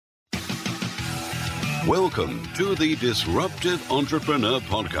Welcome to the Disruptive Entrepreneur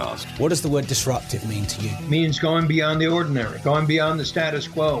Podcast. What does the word disruptive mean to you? It means going beyond the ordinary, going beyond the status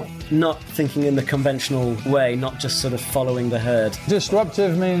quo. Not thinking in the conventional way, not just sort of following the herd.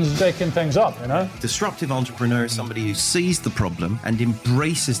 Disruptive means shaking things up, you know? Disruptive entrepreneur is somebody who sees the problem and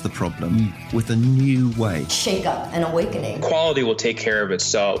embraces the problem with a new way. Shake up and awakening. Quality will take care of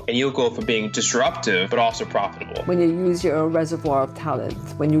itself, and you'll go from being disruptive but also profitable. When you use your reservoir of talent,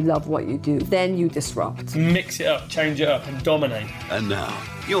 when you love what you do, then you disrupt. Mix it up, change it up, and dominate. And now,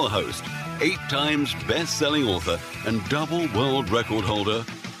 your host, 8 times best-selling author and double world record holder,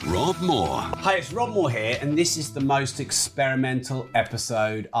 Rob Moore. Hi, it's Rob Moore here, and this is the most experimental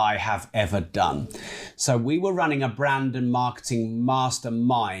episode I have ever done. So we were running a brand and marketing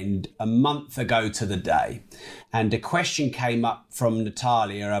mastermind a month ago to the day, and a question came up from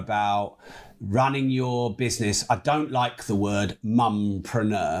Natalia about running your business. I don't like the word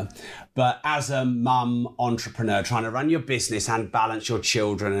mumpreneur, but as a mum entrepreneur, trying to run your business and balance your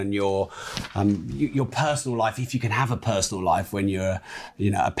children and your personal life, if you can have a personal life when you're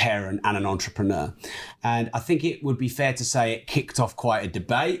a parent and an entrepreneur. And I think it would be fair to say it kicked off quite a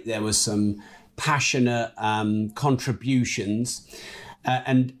debate. There was some passionate contributions,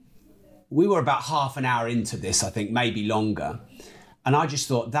 and we were about half an hour into this, I think, maybe longer. And I just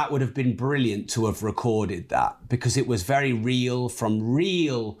thought that would have been brilliant to have recorded that, because it was very real, from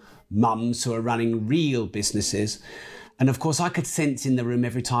real mums who are running real businesses. And of course, I could sense in the room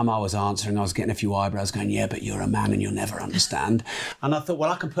every time I was answering, I was getting a few eyebrows going, yeah, but you're a man and you'll never understand. And I thought,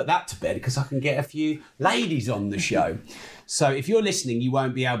 well, I can put that to bed because I can get a few ladies on the show. So if you're listening, you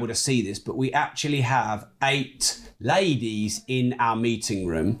won't be able to see this, but we actually have 8 ladies in our meeting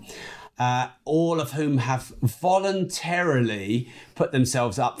room. All of whom have voluntarily put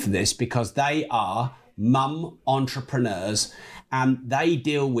themselves up for this because they are mum entrepreneurs, and they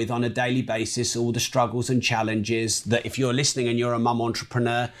deal with on a daily basis all the struggles and challenges that, if you're listening and you're a mum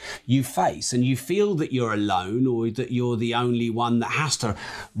entrepreneur, you face, and you feel that you're alone or that you're the only one that has to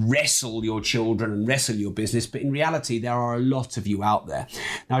wrestle your children and wrestle your business. But in reality, there are a lot of you out there.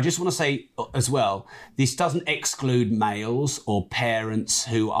 Now, I just want to say as well, this doesn't exclude males or parents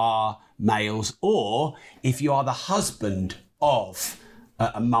who are males, or if you are the husband of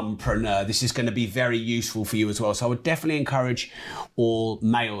a mumpreneur, this is going to be very useful for you as well. So I would definitely encourage all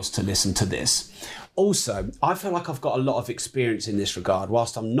males to listen to this. Also, I feel like I've got a lot of experience in this regard.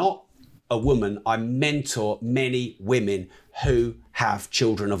 Whilst I'm not a woman, I mentor many women who have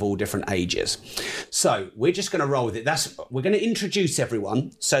children of all different ages. So we're just going to roll with it. We're going to introduce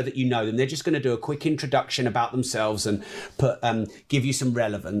everyone so that you know them. They're just going to do a quick introduction about themselves and give you some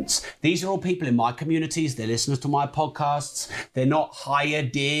relevance. These are all people in my communities. They're listeners to my podcasts. They're not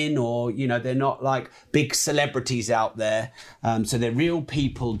hired in, or they're not like big celebrities out there. So they're real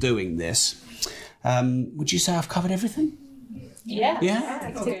people doing this. Would you say I've covered everything?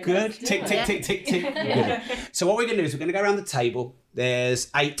 Yeah. Good. Tick, tick, tick, tick, tick. Good. So what we're going to do is we're going to go around the table. There's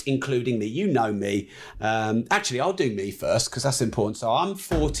 8, including me. You know me. Actually, I'll do me first because that's important. So I'm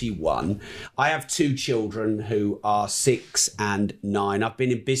 41. I have 2 children who are 6 and 9. I've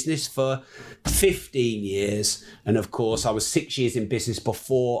been in business for 15 years. And of course, I was 6 years in business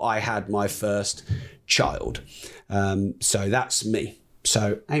before I had my first child. So that's me.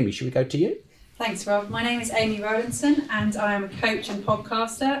 So Amy, should we go to you? Thanks, Rob. My name is Amy Rowlandson, and I am a coach and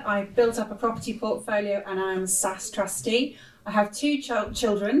podcaster. I've built up a property portfolio, and I am a SaaS trustee. I have 2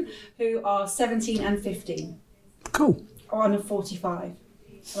 children who are 17 and 15. Cool. I'm a 45.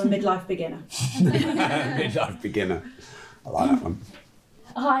 I'm a midlife beginner. Midlife beginner. I like that one.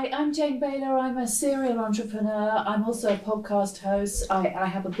 Hi, I'm Jane Baylor. I'm a serial entrepreneur. I'm also a podcast host. I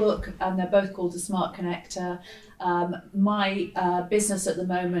have a book, and they're both called The Smart Connector. My business at the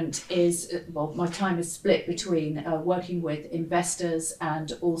moment is, my time is split between working with investors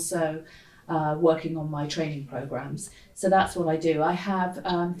and also working on my training programs. So that's what I do. I have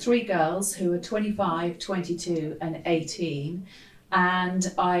 3 girls who are 25, 22 and 18.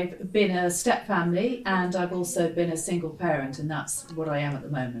 And I've been a step family, and I've also been a single parent, and that's what I am at the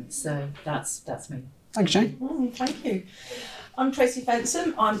moment. So that's me. Thanks, Jane. Thank you. I'm Tracy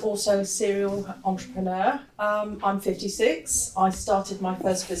Fenson. I'm also a serial entrepreneur. I'm 56. I started my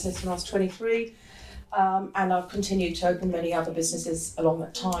first business when I was 23, and I've continued to open many other businesses along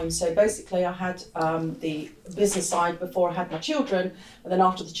that time. So basically, I had the business side before I had my children, and then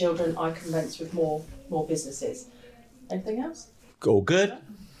after the children, I commenced with more businesses. Anything else? All good.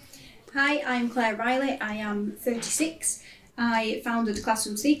 Hi, I'm Claire Riley. I am 36. I founded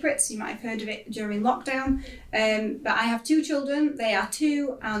Classroom Secrets. You might have heard of it during lockdown. But I have 2 children. They are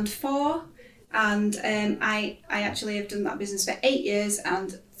 2 and 4. And I actually have done that business for 8 years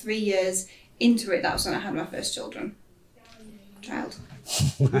and 3 years into it, that was when I had my first child.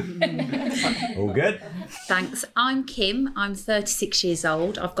 All good? Thanks. I'm Kim. I'm 36 years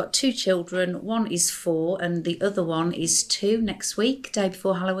old. I've got 2 children. One is 4 and the other one is 2 next week, day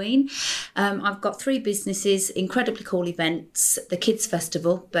before Halloween. I've got 3 businesses, incredibly cool events, the Kids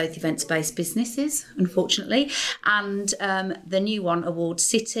Festival, both events-based businesses, unfortunately, and the new one, Award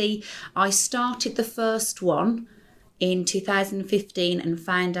City. I started the first one in 2015 and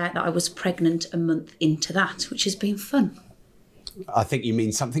found out that I was pregnant a month into that, which has been fun. I think you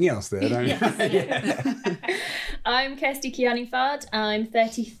mean something else there, don't you? Yeah. I'm Kirsty Kiani-Fard. I'm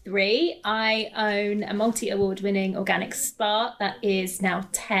 33. I own a multi-award winning organic spa that is now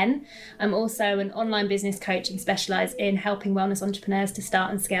 10. I'm also an online business coach and specialise in helping wellness entrepreneurs to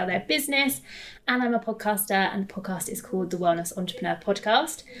start and scale their business. And I'm a podcaster, and the podcast is called the Wellness Entrepreneur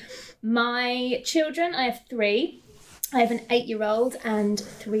Podcast. My children, I have 3. I have an 8-year-old and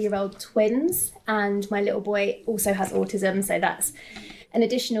 3-year-old twins, and my little boy also has autism, so that's an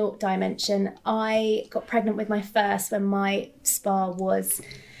additional dimension. I got pregnant with my first when my spa was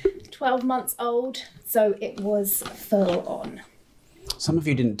 12 months old, so it was full on. Some of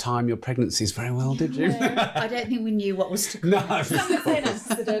you didn't time your pregnancies very well, did you? I don't think we knew what was to come. No. An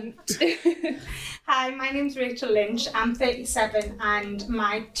accident. Hi, my name's Rachel Lynch. I'm 37 and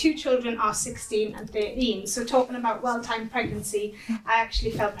my 2 children are 16 and 13. So talking about well-timed pregnancy, I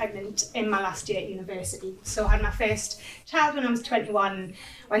actually fell pregnant in my last year at university. So I had my first child when I was 21,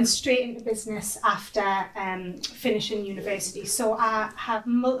 went straight into business after finishing university. So I have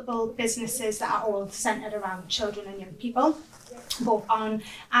multiple businesses that are all centred around children and young people, both on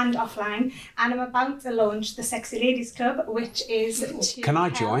and offline, and I'm about to launch the Sexy Ladies Club, which is to Can I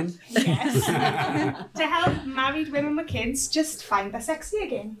join? Yes. To help married women with kids just find their sexy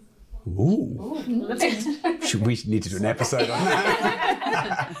again. Ooh. Love it. We need to do an episode on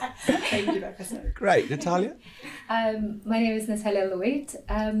that. Thank you, episode. Great. Natalia? My name is Natalia Lloyd.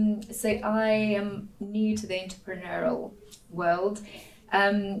 So I am new to the entrepreneurial world.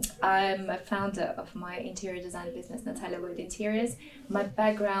 I'm a founder of my interior design business, Natalia Lloyd Interiors. My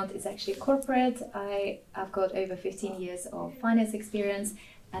background is actually corporate. I've got over 15 years of finance experience,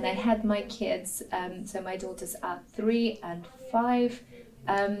 and I had my kids, so my daughters are 3 and 5.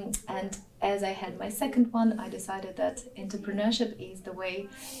 And as I had my second one, I decided that entrepreneurship is the way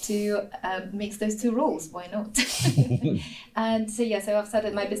to mix those 2 roles. Why not? And so I've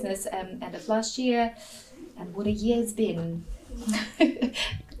started my business end of last year, and what a year it's been.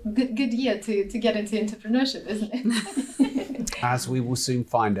 good year to get into entrepreneurship, isn't it? As we will soon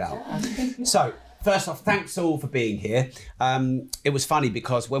find out. So, first off, thanks all for being here. It was funny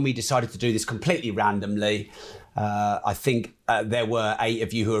because when we decided to do this completely randomly, I think there were 8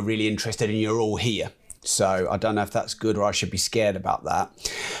 of you who are really interested, and you're all here. So I don't know if that's good or I should be scared about that.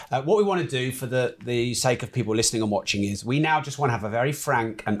 What we want to do for the sake of people listening and watching is we now just want to have a very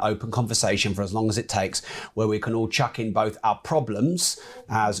frank and open conversation for as long as it takes, where we can all chuck in both our problems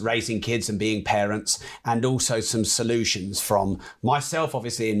as raising kids and being parents, and also some solutions from myself,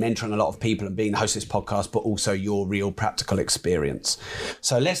 obviously, in mentoring a lot of people and being the host of this podcast, but also your real practical experience.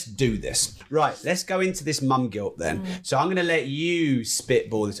 So let's do this. Right, let's go into this mum guilt then. So I'm going to let you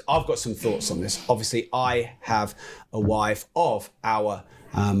spitball this. I've got some thoughts on this. Obviously, I have a wife of our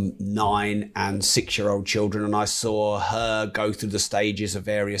 9 and 6-year-old children, and I saw her go through the stages of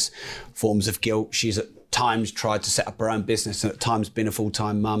various forms of guilt. She's at times tried to set up her own business and at times been a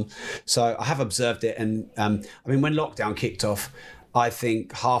full-time mum. So I have observed it. And when lockdown kicked off, I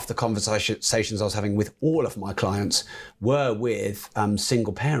think half the conversations I was having with all of my clients were with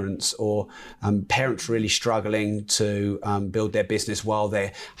single parents or parents really struggling to build their business while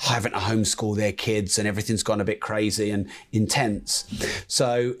they're having to homeschool their kids and everything's gone a bit crazy and intense.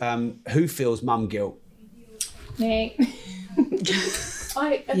 So who feels mum guilt? Me.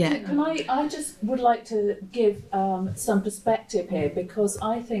 I just would like to give some perspective here, because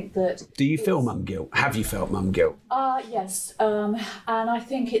I think that... Do you feel mum guilt? Have you felt mum guilt? Yes, and I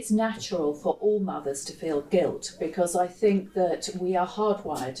think it's natural for all mothers to feel guilt, because I think that we are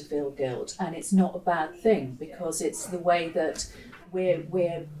hardwired to feel guilt, and it's not a bad thing, because it's the way that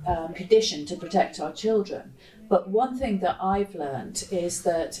we're conditioned to protect our children. But one thing that I've learned is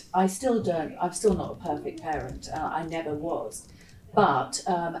that I'm still not a perfect parent. I never was. But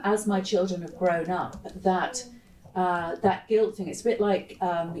as my children have grown up, that guilt thing, it's a bit like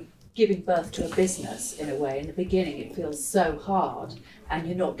giving birth to a business in a way. In the beginning, it feels so hard and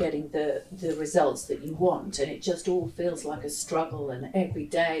you're not getting the results that you want. And it just all feels like a struggle, and every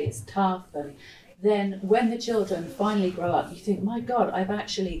day is tough. And then when the children finally grow up, you think, my God, I've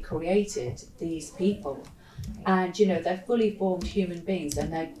actually created these people. And, you know, they're fully formed human beings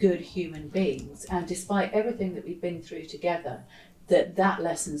and they're good human beings. And despite everything that we've been through together, that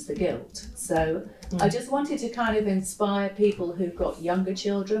lessens the guilt. So I just wanted to kind of inspire people who've got younger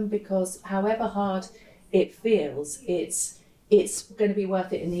children, because however hard it feels, it's going to be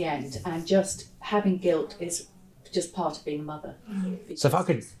worth it in the end. And just having guilt is just part of being a mother. So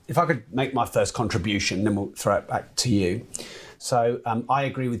if I could make my first contribution, then we'll throw it back to you. So I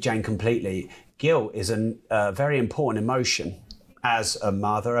agree with Jane completely. Guilt is a very important emotion as a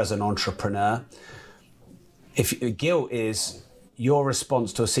mother, as an entrepreneur. Guilt is your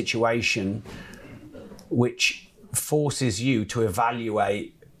response to a situation which forces you to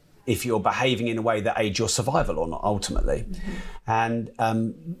evaluate if you're behaving in a way that aids your survival or not, ultimately. And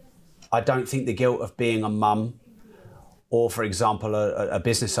I don't think the guilt of being a mum or, for example, a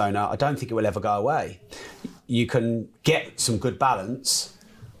business owner, I don't think it will ever go away. You can get some good balance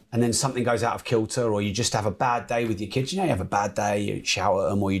and then something goes out of kilter, or you just have a bad day with your kids. You know, you have a bad day, you shout at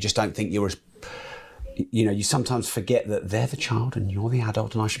them, or you just don't think you're as... You know, you sometimes forget that they're the child and you're the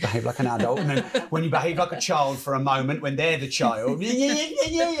adult and I should behave like an adult. And then when you behave like a child for a moment, when they're the child, and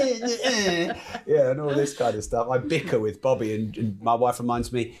all this kind of stuff. I bicker with Bobby and my wife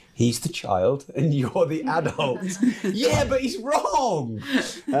reminds me, he's the child and you're the adult. Yeah, but he's wrong.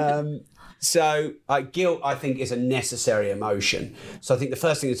 So guilt, I think, is a necessary emotion. So I think the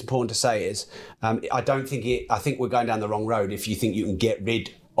first thing that's important to say is, I think we're going down the wrong road if you think you can get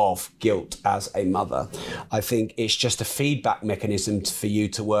rid of guilt as a mother. I think it's just a feedback mechanism for you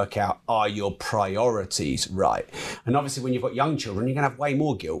to work out, are your priorities right? And obviously when you've got young children, you're going to have way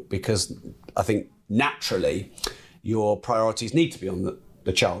more guilt, because I think naturally your priorities need to be on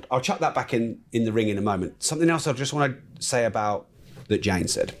the child. I'll chuck that back in the ring in a moment. Something else I just want to say about that Jane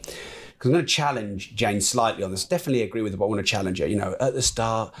said, because I'm going to challenge Jane slightly on this. Definitely agree with her, but I want to challenge her. You know, at the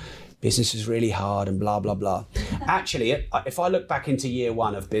start, business is really hard and blah, blah, blah. Actually, if I look back into year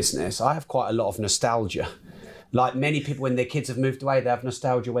one of business, I have quite a lot of nostalgia. Like many people, when their kids have moved away, they have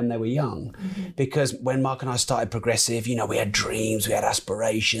nostalgia when they were young. Because when Mark and I started Progressive, you know, we had dreams, we had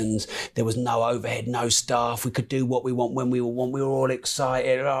aspirations. There was no overhead, no staff. We could do what we want when we want. We were all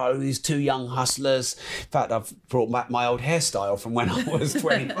excited. Oh, these two young hustlers. In fact, I've brought back my old hairstyle from when I was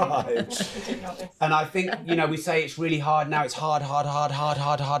 25. And I think, you know, we say it's really hard now. It's hard,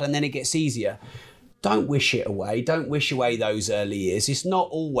 and then it gets easier. Don't wish it away. Don't wish away those early years. It's not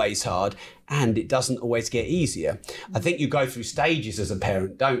always hard, and it doesn't always get easier. I think you go through stages as a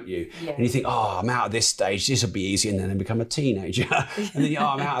parent, don't you? Yeah. And you think, oh, I'm out of this stage, this will be easy, and then I become a teenager. And then,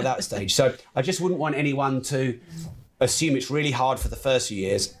 I'm out of that stage. So I just wouldn't want anyone to assume it's really hard for the first few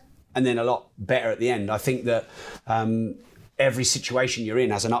years and then a lot better at the end. I think that every situation you're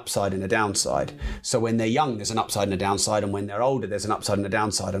in has an upside and a downside. So when they're young, there's an upside and a downside, and when they're older, there's an upside and a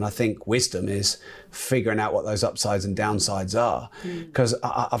downside. And I think wisdom is figuring out what those upsides and downsides are. Because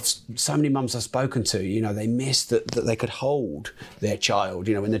I've so many mums I've spoken to, you know, they miss that they could hold their child,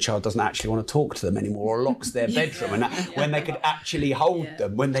 you know, when the child doesn't actually want to talk to them anymore or locks their bedroom, and when they could actually hold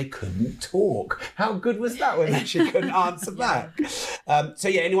them, when they couldn't talk. How good was that when they actually couldn't answer back? So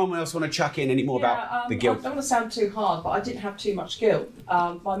anyone else want to chuck in any more about the guilt? I don't want to sound too hard, but I didn't have too much guilt.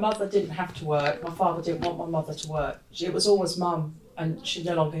 My mother didn't have to work. My father didn't want my mother to work. It was always mum, and she's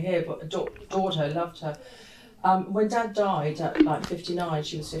no longer here, but adored her, loved her. When Dad died at like 59,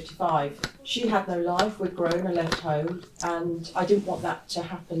 she was 55. She had no life. We'd grown and left home, and I didn't want that to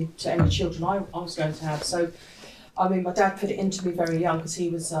happen to any children I was going to have. So, I mean, my dad put it into me very young, because he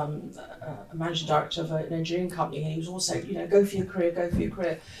was a managing director of an engineering company, and he was also, you know, go for your career, go for your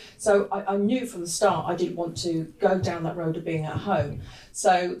career. So I knew from the start I didn't want to go down that road of being at home.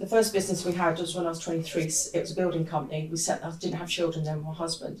 So the first business we had was when I was 23. It was a building company. I didn't have children then with my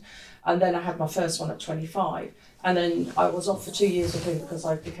husband. And then I had my first one at 25. And then I was off for 2 years with him because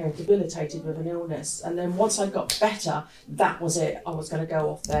I became debilitated with an illness. And then once I got better, that was it. I was going to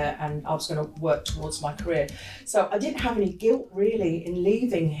go off there and I was going to work towards my career. So I didn't have any guilt really in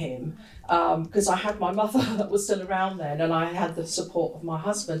leaving him, because I had my mother that was still around then, and I had the support of my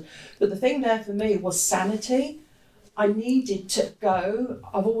husband. But the thing there for me was sanity. I needed to go.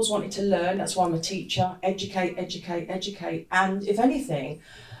 I've always wanted to learn. That's why I'm a teacher. Educate. And if anything,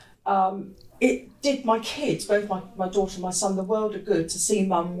 it did my kids, both my daughter and my son, the world of good to see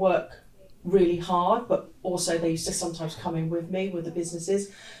mum work really hard, but also they used to sometimes come in with me with the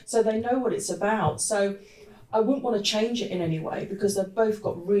businesses, so they know what it's about. So I wouldn't want to change it in any way, because they've both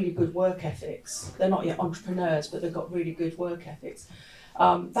got really good work ethics. They're not yet entrepreneurs, but they've got really good work ethics.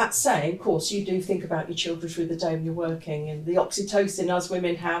 That saying, of course, you do think about your children through the day when you're working, and the oxytocin us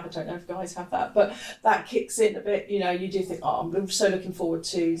women have, I don't know if guys have that, but that kicks in a bit, you know, you do think, oh, I'm so looking forward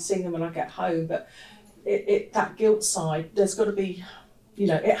to seeing them when I get home. But that guilt side, there's got to be,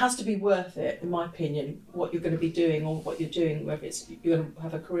 it has to be worth it, in my opinion, what you're going to be doing or what you're doing, whether it's you're going to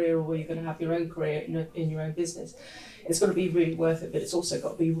have a career or you're going to have your own career in your own business. It's got to be really worth it, but it's also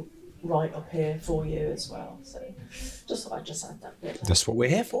got to be right up here for you as well. So just thought I'd just add that bit. That's what we're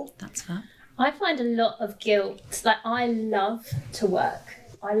here for. That's fine. I find a lot of guilt, like I love to work.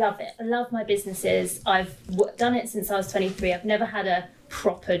 I love it. I love my businesses. I've done it since I was 23. I've never had a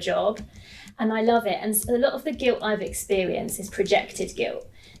proper job and I love it. And a lot of the guilt I've experienced is projected guilt.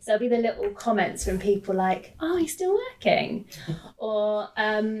 So there'll be the little comments from people like, oh, you're still working? Or,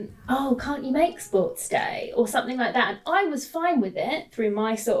 oh, can't you make sports day? Or something like that. And I was fine with it through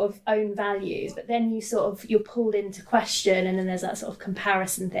my sort of own values, but then you're pulled into question and then there's that sort of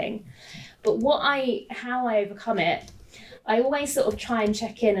comparison thing. But how I overcome it, I always sort of try and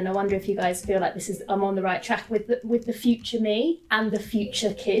check in, and I wonder if you guys feel like I'm on the right track with the future me and the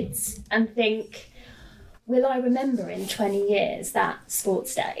future kids, and think, will I remember in 20 years that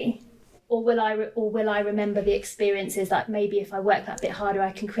sports day? Or will I remember the experiences, like maybe if I work that bit harder,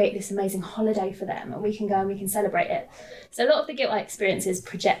 I can create this amazing holiday for them and we can go and we can celebrate it. So a lot of the guilt I experience is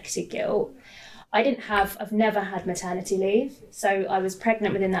projected guilt. I've never had maternity leave. So I was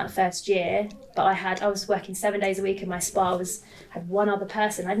pregnant within that first year, but I was working 7 days a week and my spa had one other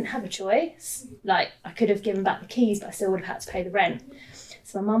person. I didn't have a choice. Like I could have given back the keys, but I still would have had to pay the rent.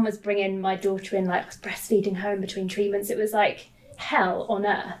 So my mum was bringing my daughter in, like I was breastfeeding home between treatments. It was like hell on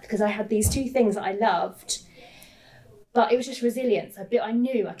earth because I had these two things that I loved, but it was just resilience. I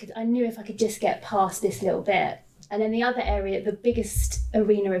knew if I could just get past this little bit. And then the other area, the biggest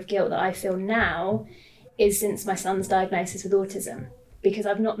arena of guilt that I feel now is since my son's diagnosis with autism, because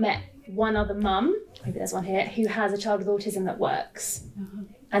I've not met one other mum, maybe there's one here, who has a child with autism that works. Mm-hmm.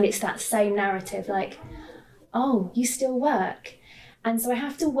 And it's that same narrative, like, oh, you still work. And so I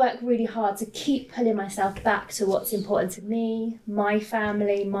have to work really hard to keep pulling myself back to what's important to me, my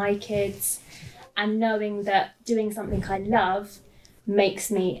family, my kids, and knowing that doing something I love makes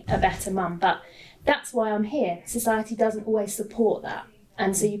me a better mum. But that's why I'm here. Society doesn't always support that.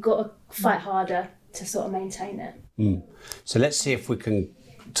 And so you've got to fight harder to sort of maintain it. Mm. So let's see if we can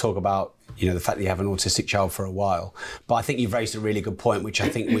talk about, the fact that you have an autistic child for a while. But I think you've raised a really good point, which I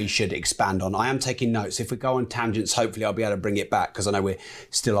think we should expand on. I am taking notes. If we go on tangents, hopefully I'll be able to bring it back, because I know we're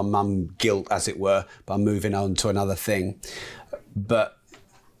still on mum guilt, as it were, but I'm moving on to another thing. But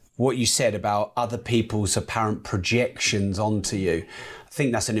what you said about other people's apparent projections onto you, I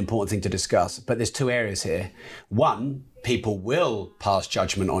think that's an important thing to discuss. But there's two areas here. One, people will pass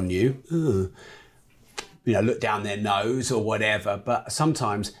judgment on you, look down their nose or whatever, but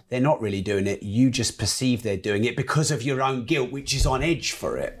sometimes they're not really doing it. You just perceive they're doing it because of your own guilt, which is on edge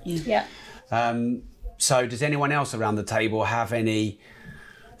for it. Yeah. So does anyone else around the table have any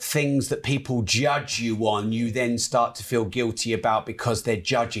things that people judge you on, you then start to feel guilty about because they're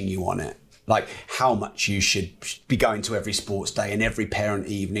judging you on it? Like how much you should be going to every sports day and every parent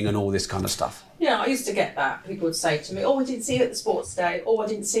evening and all this kind of stuff. Yeah, I used to get that. People would say to me, oh, I didn't see you at the sports day, or I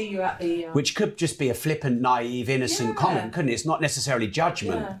didn't see you at the... Which could just be a flippant, naive, innocent comment, couldn't it? It's not necessarily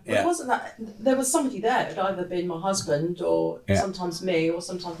judgment. Yeah. Well, it wasn't that. There was somebody there. It had either been my husband or sometimes me or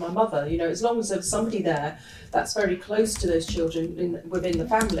sometimes my mother. As long as there was somebody there that's very close to those children within the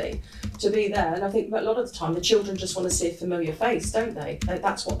family, to be there. And I think a lot of the time the children just want to see a familiar face, don't they?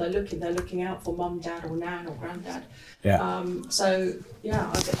 That's what they're looking out for, mum, dad or nan or granddad. Yeah. So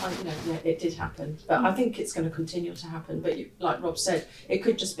yeah, it did happen, but I think it's going to continue to happen. But like Rob said, it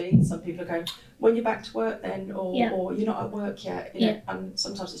could just be some people are going, when you're back to work then, or you're not at work yet. And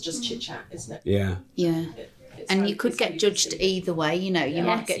sometimes it's just chit chat, isn't it? Yeah. Yeah. And you could get judged either way, you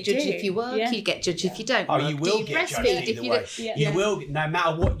might get judged if you work, you get judged if you don't work. Oh, you will get judged either way. You will, no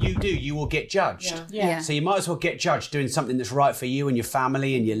matter what you do, you will get judged. Yeah. So you might as well get judged doing something that's right for you and your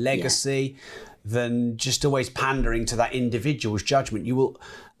family and your legacy than just always pandering to that individual's judgment.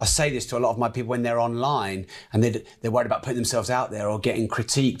 I say this to a lot of my people when they're online and they're worried about putting themselves out there or getting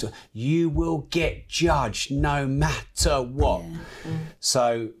critiqued. You will get judged no matter what. Yeah.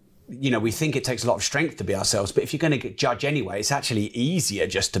 So, we think it takes a lot of strength to be ourselves, but if you're going to get judged anyway, it's actually easier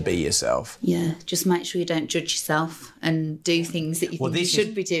just to be yourself. Yeah, just make sure you don't judge yourself and do things that you think you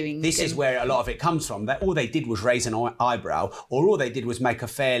should be doing. This is where a lot of it comes from. That all they did was raise an eyebrow, or all they did was make a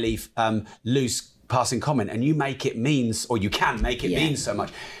fairly loose passing comment, and you make it mean, or you can make it mean so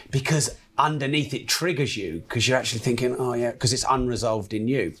much, because underneath it triggers you, because you're actually thinking, because it's unresolved in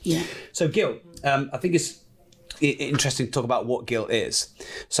you. Yeah. So guilt, I think it's interesting to talk about what guilt is.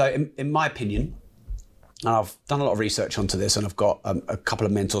 So in my opinion, and I've done a lot of research onto this, and I've got a couple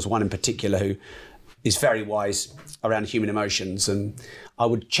of mentors, one in particular who is very wise around human emotions, and I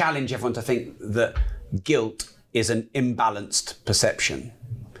would challenge everyone to think that guilt is an imbalanced perception.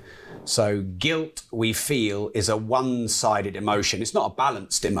 So guilt, we feel, is a one-sided emotion. It's not a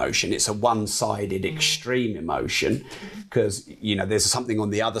balanced emotion. It's a one-sided extreme emotion because, there's something on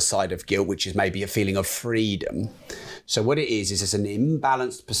the other side of guilt, which is maybe a feeling of freedom. So what it is it's an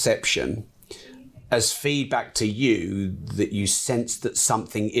imbalanced perception as feedback to you that you sense that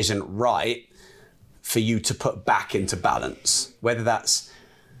something isn't right for you to put back into balance, whether that's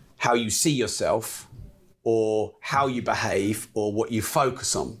how you see yourself or how you behave or what you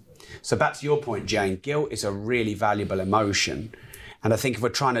focus on. So back to your point, Jane, guilt is a really valuable emotion. And I think if we're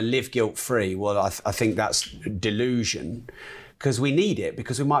trying to live guilt-free, well, I think that's delusion because we need it,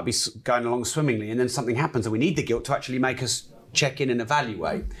 because we might be going along swimmingly and then something happens and we need the guilt to actually make us check in and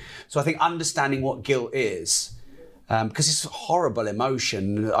evaluate. So I think understanding what guilt is, because it's a horrible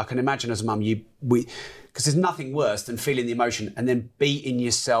emotion. I can imagine as a mum, because there's nothing worse than feeling the emotion and then beating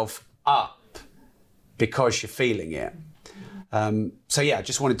yourself up because you're feeling it. I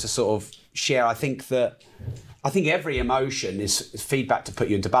just wanted to sort of share. I think every emotion is feedback to put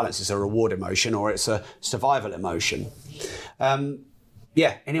you into balance. It's a reward emotion or it's a survival emotion.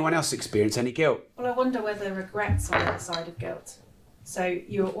 Anyone else experience any guilt? Well, I wonder whether regret's on the other side of guilt. So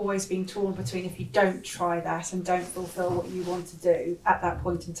you're always being torn between if you don't try that and don't fulfil what you want to do at that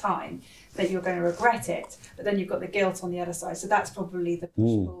point in time, that you're going to regret it. But then you've got the guilt on the other side. So that's probably the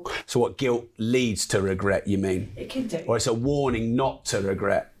push-pull. So what guilt leads to regret, you mean? It can do. Or it's a warning not to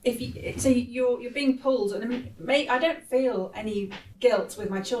regret? You're being pulled. And I don't feel any guilt with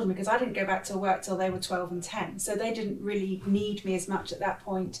my children because I didn't go back to work till they were 12 and 10. So they didn't really need me as much at that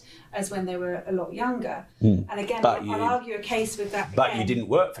point as when they were a lot younger. And again, I'll argue a case with that. But you didn't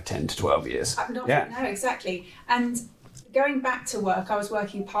work for 10 to 12 years. No, exactly. And going back to work, I was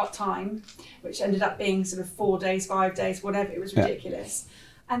working part-time, which ended up being sort of 4 days, 5 days, whatever. It was ridiculous.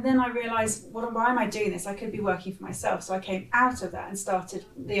 And then I realised, why am I doing this? I could be working for myself. So I came out of that and started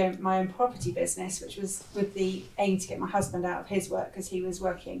my own property business, which was with the aim to get my husband out of his work because he was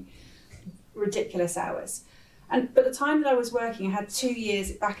working ridiculous hours. But the time that I was working, I had 2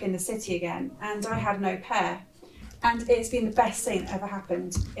 years back in the city again, and I had an au pair. And it's been the best thing that ever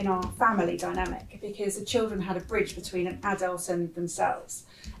happened in our family dynamic because the children had a bridge between an adult and themselves.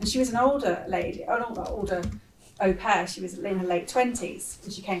 And she was an older lady, older au pair. She was in her late 20s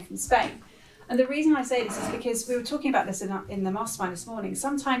and she came from Spain. And the reason I say this is because we were talking about this in the mastermind this morning.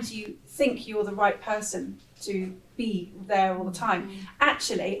 Sometimes you think you're the right person to be there all the time.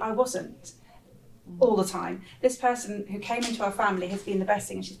 Actually, I wasn't all the time. This person who came into our family has been the best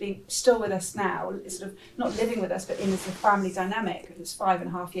thing, and she's been still with us now, sort of not living with us, but in this family dynamic. It was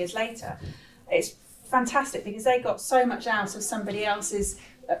 5.5 years later. It's fantastic because they got so much out of somebody else's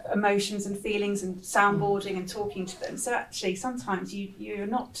emotions and feelings and soundboarding and talking to them. So actually, sometimes you're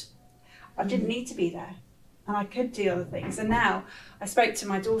not. I didn't need to be there, and I could do other things. And now I spoke to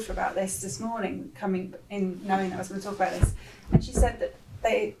my daughter about this morning, coming in knowing that I was going to talk about this, and she said that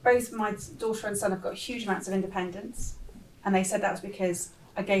both my daughter and son have got huge amounts of independence, and they said that was because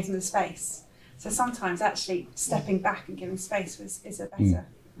I gave them the space. So sometimes actually stepping back and giving space is a better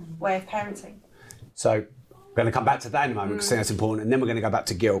way of parenting. So we're going to come back to that in a moment because I think that's important, and then we're going to go back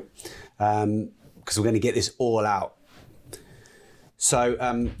to guilt because we're going to get this all out. So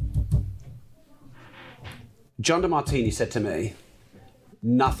John DeMartini said to me,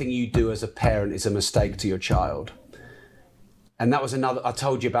 nothing you do as a parent is a mistake to your child. And that was I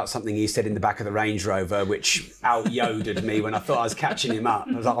told you about something he said in the back of the Range Rover, which out-yodered me when I thought I was catching him up.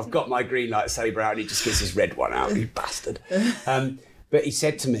 I was like, I've got my green light saber out, and he just gets his red one out, you bastard. But he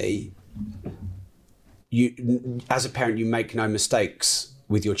said to me, as a parent, you make no mistakes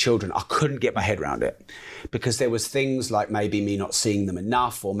with your children. I couldn't get my head around it because there was things like maybe me not seeing them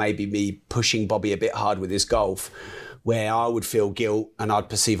enough, or maybe me pushing Bobby a bit hard with his golf, where I would feel guilt and I'd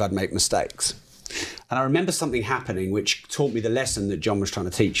perceive I'd make mistakes. And I remember something happening which taught me the lesson that John was trying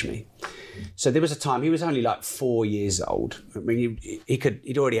to teach me. So there was a time, he was only like 4 years old. I mean,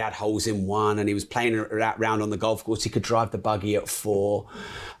 he'd already had holes in one, and he was playing around on the golf course. He could drive the buggy at 4.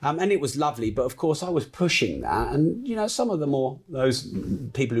 And it was lovely. But of course, I was pushing that. And, some of those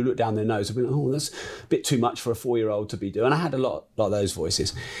people who look down their nose have been, oh, that's a bit too much for a 4-year-old to be doing. And I had a lot of those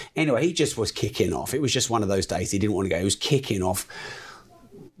voices. Anyway, he just was kicking off. It was just one of those days he didn't want to go. He was kicking off,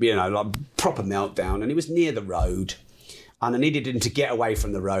 like proper meltdown. And he was near the road. And I needed him to get away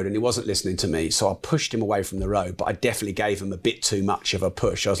from the road, and he wasn't listening to me. So I pushed him away from the road, but I definitely gave him a bit too much of a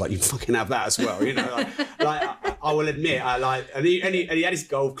push. I was like, you fucking have that as well. I will admit, and he had his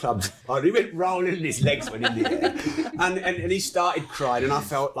golf clubs on. He went rolling and his legs went in the air. And he started crying, and I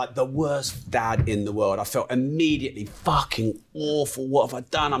felt like the worst dad in the world. I felt immediately fucking awful. What have I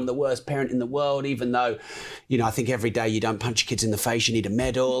done? I'm the worst parent in the world, even though, I think every day you don't punch your kids in the face, you need a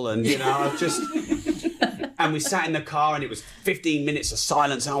medal. And, I just... And we sat in the car and it was 15 minutes of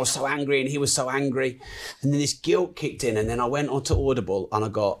silence and I was so angry and he was so angry. And then this guilt kicked in and then I went onto Audible and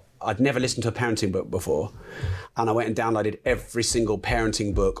I'd never listened to a parenting book before. And I went and downloaded every single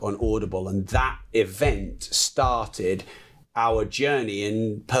parenting book on Audible. And that event started our journey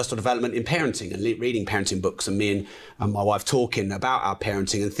in personal development in parenting and reading parenting books, and me and my wife talking about our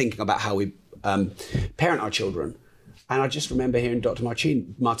parenting and thinking about how we parent our children. And I just remember hearing Dr.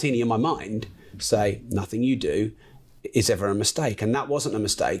 Martini in my mind say, nothing you do is ever a mistake. And that wasn't a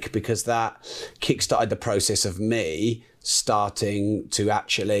mistake, because that kickstarted the process of me starting to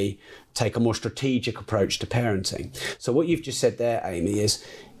actually take a more strategic approach to parenting. So what you've just said there, Amy, is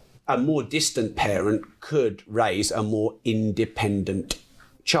a more distant parent could raise a more independent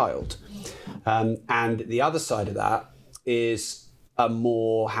child. And the other side of that is a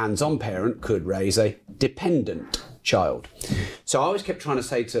more hands-on parent could raise a dependent child. So I always kept trying to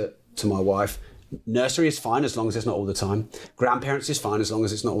say to my wife, nursery is fine as long as it's not all the time. Grandparents is fine as long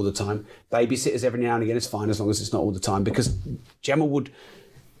as it's not all the time. Babysitters every now and again is fine as long as it's not all the time, because Gemma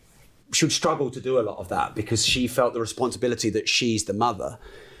should struggle to do a lot of that because she felt the responsibility that she's the mother.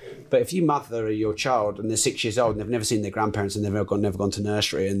 But if you mother your child and they're 6 years old and they've never seen their grandparents and they've never gone to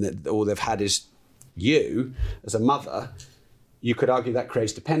nursery and all they've had is you as a mother, you could argue that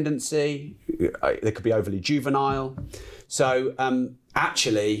creates dependency. They could be overly juvenile. So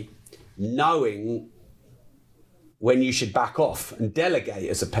actually knowing when you should back off and delegate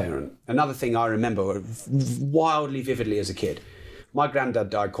as a parent. Another thing I remember wildly vividly as a kid, my granddad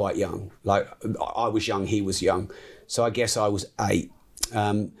died quite young. Like, I was young, he was young. So I guess I was 8.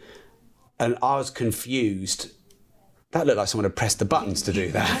 And I was confused. That looked like someone had pressed the buttons to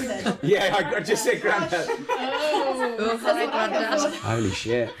do that. Yeah, I just said granddad. Oh, hi, granddad. Holy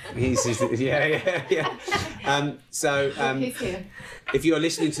shit. Yeah. If you're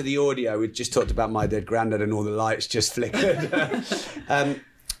listening to the audio, we just talked about my dead granddad and all the lights just flickered.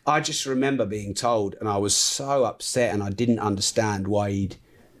 I just remember being told, and I was so upset and I didn't understand why he'd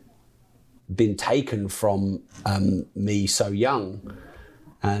been taken from me so young.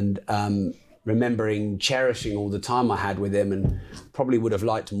 And remembering cherishing all the time I had with him, and probably would have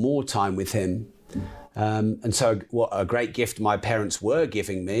liked more time with him. And so what a great gift my parents were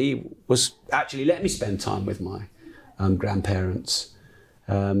giving me was actually let me spend time with my grandparents.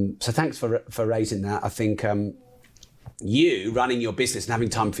 So thanks for raising that. I think you running your business and having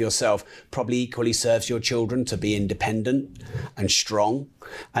time for yourself probably equally serves your children to be independent and strong.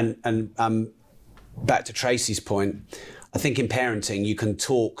 And back to Tracy's point, I think in parenting, you can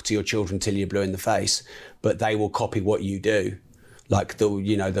talk to your children till you're blue in the face, but they will copy what you do. Like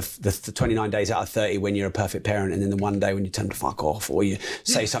the 29 days out of 30 when you're a perfect parent, and then the one day when you tell them to fuck off or you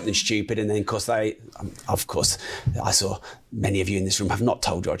say something stupid, and then of course, I saw many of you in this room have not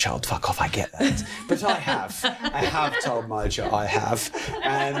told your child to fuck off. I get that, but I have told my child. I have,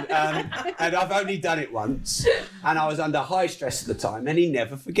 and I've only done it once, and I was under high stress at the time, and he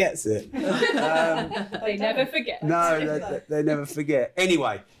never forgets it. They never forget. No, they never forget.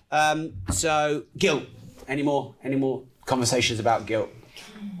 Anyway, so guilt. Any more conversations about guilt?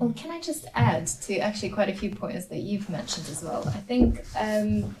 Well, can I just add to actually quite a few points that you've mentioned as well? I think,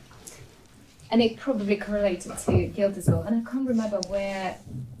 and it probably correlated to guilt as well, and I can't remember where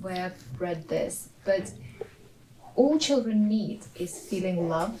I've read this, but all children need is feeling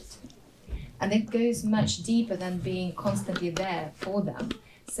loved, and it goes much deeper than being constantly there for them.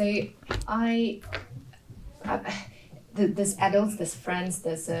 So there's adults, there's friends,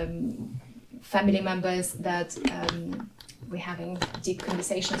 there's family members that we're having deep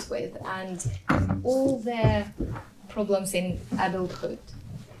conversations with, and all their problems in adulthood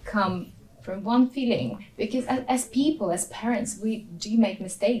come from one feeling, because as people, as parents, we do make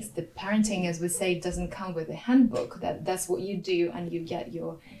mistakes. The parenting, as we say, doesn't come with a handbook. That's what you do, and you get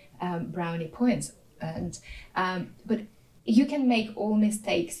your brownie points. And but you can make all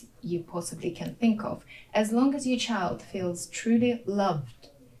mistakes you possibly can think of, as long as your child feels truly loved.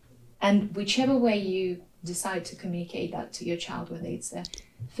 And whichever way you decide to communicate that to your child, whether it's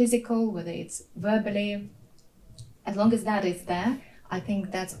physical, whether it's verbally, as long as that is there, I think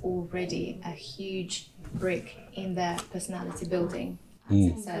that's already a huge brick in their personality building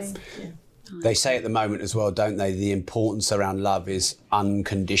success. They say at the moment as well, don't they, the importance around love is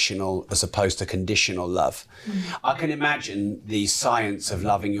unconditional as opposed to conditional love. I can imagine the science of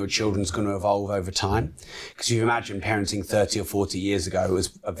loving your children is going to evolve over time, because you imagine parenting 30 or 40 years ago was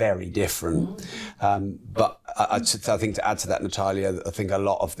very different. But I think to add to that, Natalia, I think a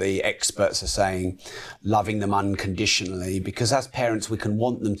lot of the experts are saying loving them unconditionally, because as parents we can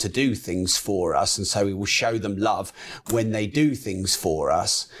want them to do things for us, and so we will show them love when they do things for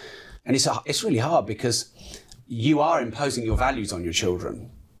us. And it's really hard, because you are imposing your values on your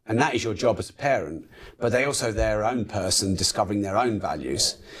children, and that is your job as a parent, but they also their own person discovering their own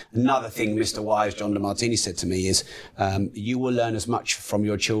values. Another thing Mr. Wise, John DeMartini, said to me is, you will learn as much from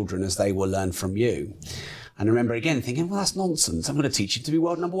your children as they will learn from you. And I remember again thinking, well, that's nonsense. I'm going to teach you to be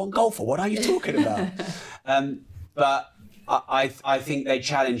world #1 golfer. What are you talking about? But I think they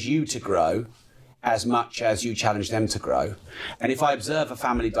challenge you to grow as much as you challenge them to grow. And if I observe a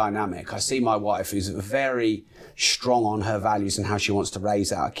family dynamic, I see my wife, who's very strong on her values and how she wants to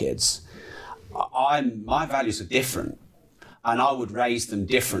raise our kids. My values are different, and I would raise them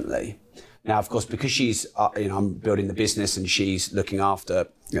differently. Now, of course, because she's, I'm building the business and she's looking after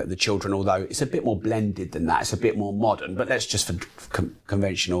the children, although it's a bit more blended than that. It's a bit more modern, but let's just for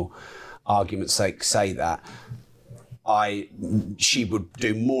conventional argument's sake say that. She would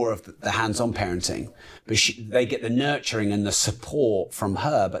do more of the hands-on parenting, but they get the nurturing and the support from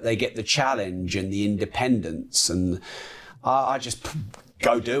her, but they get the challenge and the independence. And I just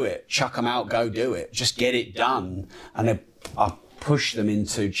go do it, chuck them out, go do it, just get it done. And I push them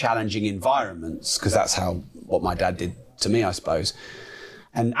into challenging environments, because that's what my dad did to me, I suppose.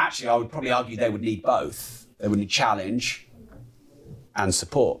 And actually, I would probably argue they would need both. They would need challenge and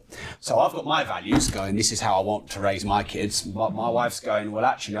support. So I've got my values going, this is how I want to raise my kids. My wife's going, well,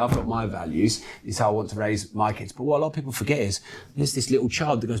 actually, I've got my values, this is how I want to raise my kids. But what a lot of people forget is there's this little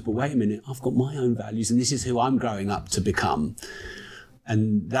child that goes, but wait a minute, I've got my own values and this is who I'm growing up to become.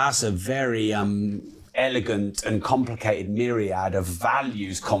 And that's a very elegant and complicated myriad of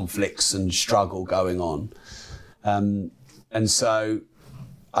values conflicts and struggle going on. And so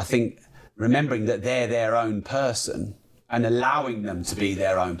I think remembering that they're their own person and allowing them to be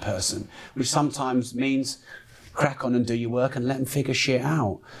their own person, which sometimes means crack on and do your work and let them figure shit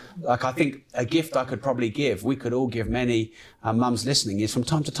out. Like, I think a gift I could probably give, we could all give many mums listening, is from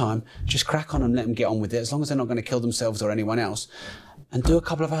time to time, just crack on and let them get on with it, as long as they're not going to kill themselves or anyone else, and do a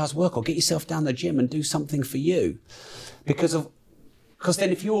couple of hours work, or get yourself down the gym and do something for you. Because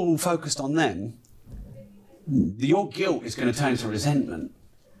then if you're all focused on them, your guilt is going to turn to resentment.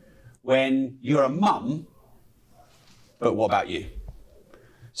 When you're a mum, but what about you?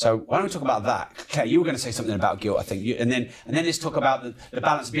 So why don't we talk about that? Claire, you were going to say something about guilt, I think. And then let's talk about the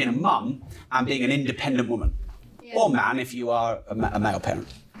balance of being a mum and being an independent woman. Yeah. Or man, if you are a male parent.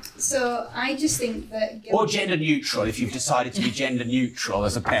 So I just think that guilt... Or gender neutral, if you've decided to be gender neutral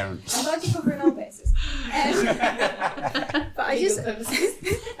as a parent. I'm glad you're covering all bases. But I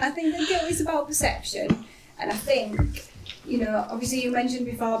think that guilt is about perception. And I think... obviously you mentioned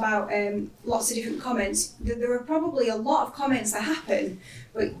before about lots of different comments. There are probably a lot of comments that happen,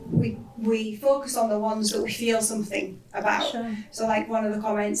 but we focus on the ones that we feel something about. Sure. So like one of the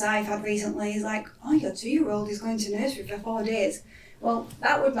comments I've had recently is like, oh, your 2-year-old is going to nursery for 4 days. Well,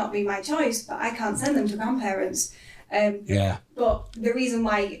 that would not be my choice, but I can't send them to grandparents. But the reason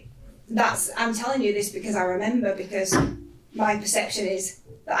why I'm telling you this because I remember, because my perception is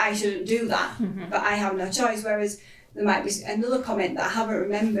that I shouldn't do that, but I have no choice, whereas there might be another comment that I haven't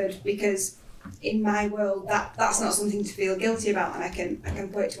remembered, because in my world that's not something to feel guilty about, and I can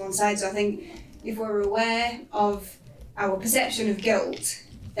put it to one side. So I think if we're aware of our perception of guilt,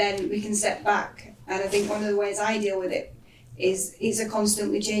 then we can step back. And I think one of the ways I deal with it is it's a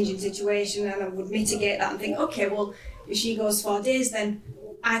constantly changing situation, and I would mitigate that and think, okay, well, if she goes 4 days, then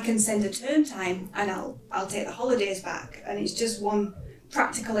I can send her term time and I'll take the holidays back. And it's just one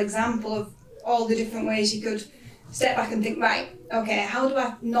practical example of all the different ways you could step back and think, right, okay, how do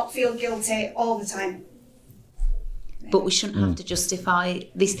I not feel guilty all the time? But we shouldn't have to justify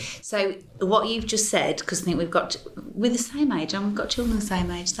this. So what you've just said, because I think we're the same age, and we've got children the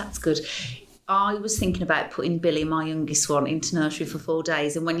same age, that's good. I was thinking about putting Billy, my youngest one, into nursery for 4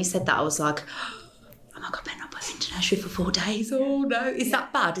 days, and when you said that, I was like, oh my God, better not put him into nursery for 4 days. Oh no, is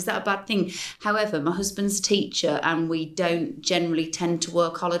that bad? Is that a bad thing? However, my husband's a teacher, and we don't generally tend to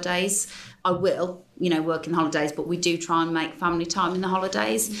work holidays. I will, work in holidays, but we do try and make family time in the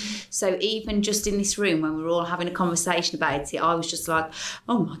holidays. So even just in this room, when we were all having a conversation about it, I was just like,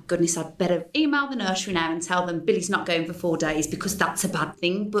 oh my goodness, I'd better email the nursery now and tell them Billy's not going for 4 days, because that's a bad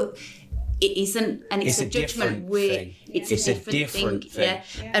thing. But it isn't, and it's a judgment. It's a different thing.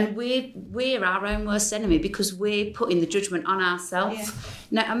 Yeah. And we're our own worst enemy because we're putting the judgment on ourselves.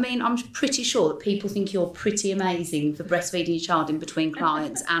 Yeah. Now, I mean, I'm pretty sure that people think you're pretty amazing for breastfeeding your child in between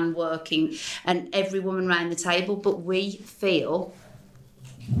clients and working, and every woman around the table, but we feel.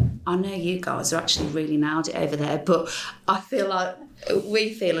 I know you guys are actually really nailed it over there, but I feel like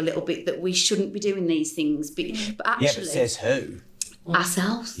we feel a little bit that we shouldn't be doing these things. But actually... Yeah, but says who?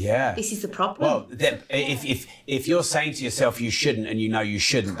 Ourselves. Yeah. This is the problem. Well, if you're saying to yourself you shouldn't and you know you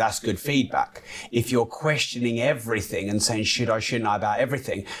shouldn't, that's good feedback. If you're questioning everything and saying shouldn't I about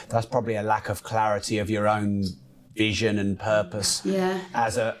everything, that's probably a lack of clarity of your own vision and purpose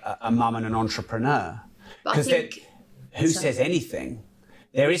as a mum and an entrepreneur. Because who says anything?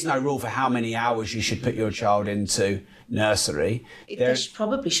 There is no rule for how many hours you should put your child into nursery. There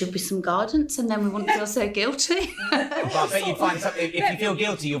probably should be some guidance, and then we wouldn't feel so guilty. But I bet you find something. If you feel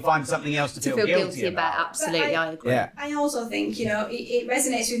guilty, you'll find something else to feel guilty about. Absolutely, I agree. Yeah. I also think, it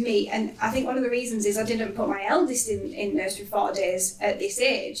resonates with me, and I think one of the reasons is I didn't put my eldest in nursery 4 days at this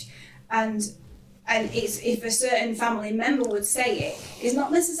age, and it's if a certain family member would say it, it's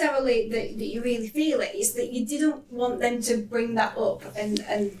not necessarily that you really feel it, it's that you didn't want them to bring that up and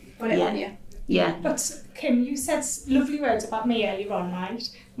put it on you. Yeah. But Kim, you said lovely words about me earlier on, right?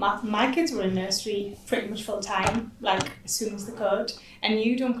 My kids were in nursery pretty much full time, like as soon as they could, and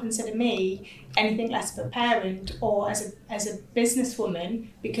you don't consider me anything less of a parent or as a businesswoman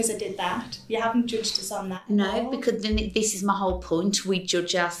because I did that. You haven't judged us on that. No, because then this is my whole point. We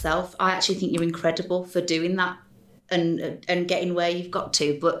judge ourselves. I actually think you're incredible for doing that and getting where you've got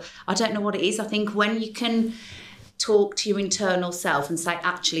to. But I don't know what it is. I think when you can talk to your internal self and say,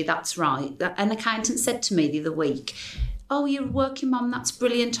 actually, that's right. An accountant said to me the other week, oh, you're a working mum, that's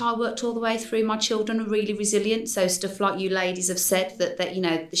brilliant. I worked all the way through. My children are really resilient. So stuff like you ladies have said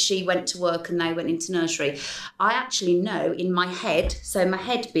that she went to work and they went into nursery. I actually know in my head, so my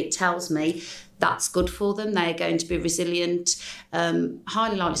head bit tells me that's good for them. They're going to be resilient.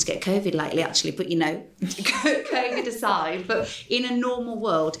 Highly likely to get COVID lately, actually, but COVID aside. But in a normal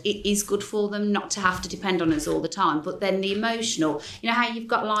world, it is good for them not to have to depend on us all the time. But then the emotional, how you've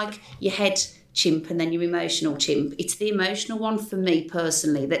got like your head chimp and then your emotional chimp. It's the emotional one for me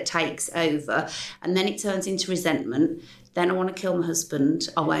personally that takes over, and then it turns into resentment. Then I want to kill my husband.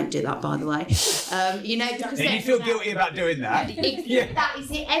 I won't do that, by the way. Because then you feel guilty about doing that. That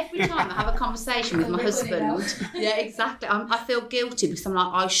is it. Every time I have a conversation with my husband, yeah, exactly. I feel guilty because I'm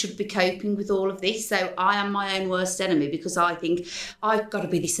like, I should be coping with all of this. So I am my own worst enemy because I think I've got to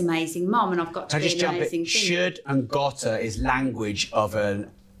be this amazing mum and I've got to be an amazing thing. Should and gotta is language of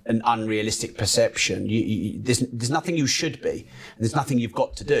an unrealistic perception. There's nothing you should be, and there's nothing you've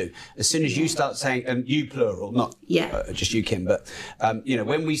got to do. As soon as you start saying, and you plural, not just you, Kim, but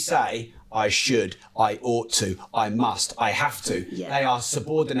when we say I should, I ought to, I must, I have to, they are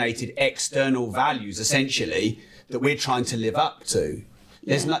subordinated external values essentially that we're trying to live up to.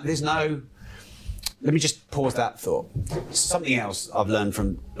 There's no. Let me just pause that thought. Something else I've learned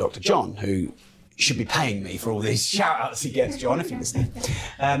from Dr. John, who should be paying me for all these shout-outs he gets, John, if you're listening,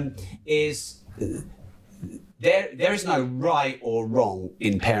 is there is no right or wrong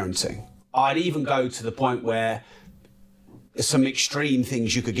in parenting. I'd even go to the point where some extreme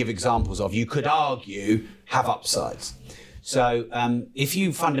things you could give examples of. You could argue have upsides. So if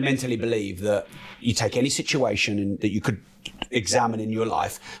you fundamentally believe that you take any situation that you could examine in your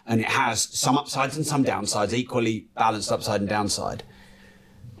life and it has some upsides and some downsides, equally balanced upside and downside,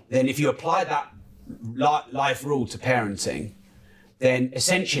 then if you apply that life rule to parenting, then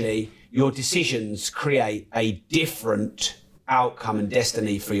essentially your decisions create a different outcome and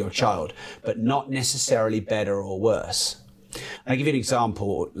destiny for your child, but not necessarily better or worse. I'll give you an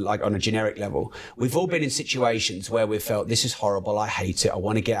example, like on a generic level. We've all been in situations where we've felt, this is horrible, I hate it, I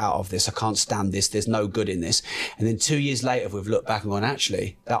want to get out of this, I can't stand this, there's no good in this. And then 2 years later, we've looked back and gone,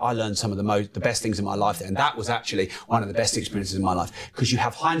 actually, that I learned some of the best things in my life there. And that was actually one of the best experiences in my life. Because you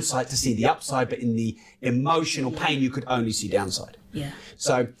have hindsight to see the upside, but in the emotional pain, you could only see downside. Yeah.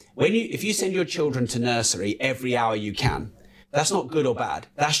 So if you send your children to nursery every hour you can, that's not good or bad.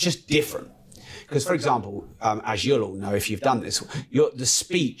 That's just different. Because, for example, as you'll all know if you've done this, the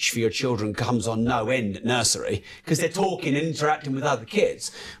speech for your children comes on no end at nursery because they're talking and interacting with other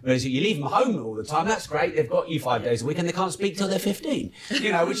kids. Whereas you leave them home all the time, that's great, they've got you 5 days a week and they can't speak till they're 15,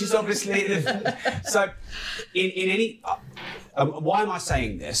 which is obviously... So, in any... why am I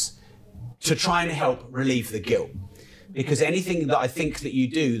saying this? To try and help relieve the guilt. because anything that I think that you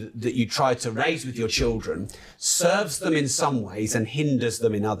do, that you try to raise with your children, serves them in some ways and hinders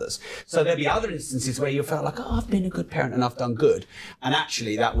them in others. So there'll be other instances where you felt like, oh, I've been a good parent and I've done good. And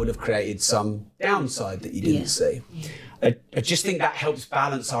actually that would have created some downside that you didn't see. I just think that helps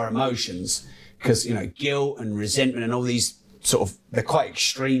balance our emotions, because, you know, guilt and resentment and all these sort of, they're quite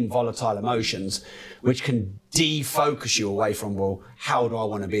extreme, volatile emotions, which can defocus you away from, well, how do I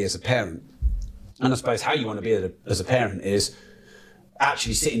want to be as a parent? And I suppose how you want to be as a parent is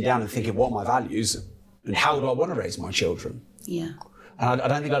actually sitting down and thinking, what are my values and how do I want to raise my children? Yeah. And I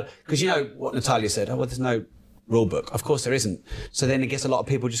don't think because you know what Natalia said, oh, well, there's no rule book. Of course there isn't. So then I guess a lot of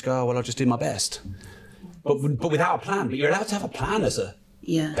people just go, oh, well, I'll just do my best. But without a plan. But you're allowed to have a plan as a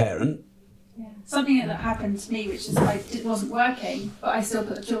parent. Yeah. Something that happened to me, which is it wasn't working, but I still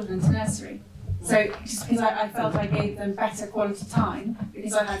put the children into nursery. So just because I felt I gave them better quality time,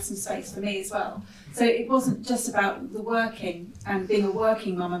 because I had some space for me as well. So it wasn't just about the working and being a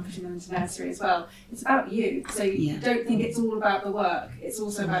working mum and putting them into nursery as well. It's about you. So you don't think it's all about the work. It's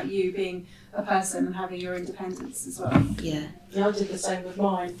also about you being a person and having your independence as well. Yeah. Yeah, I did the same with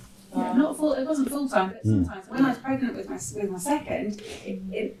mine. Not full. It wasn't full time, but sometimes when I was pregnant with my second,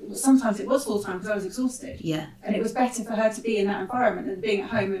 sometimes it was full time because I was exhausted. Yeah. And it was better for her to be in that environment than being at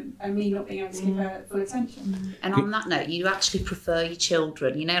home and me not being able to give her full attention. And on that note, you actually prefer your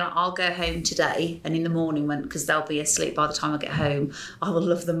children. You know, like I'll go home today, and in the morning, because they'll be asleep by the time I get home, I will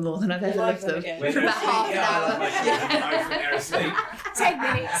love them more than I've ever loved them. For about half an hour. 10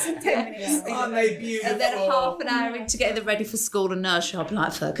 minutes. Aren't they beautiful? And then half an hour into getting them ready for school and nursery, I'll be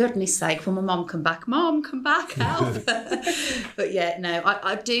like, for goodness sake, will my mum come back? Mum, come back, help. But yeah, no,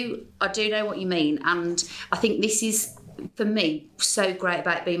 I do know what you mean. And I think this is, for me, so great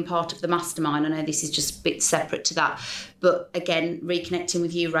about being part of the mastermind. I know this is just a bit separate to that. But again, reconnecting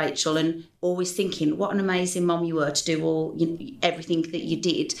with you, Rachel, and always thinking, what an amazing mum you were to do everything that you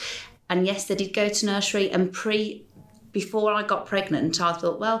did. And yes, they did go to nursery, and before I got pregnant, I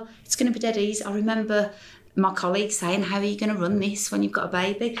thought, well, it's going to be dead easy. I remember my colleague saying, how are you going to run this when you've got a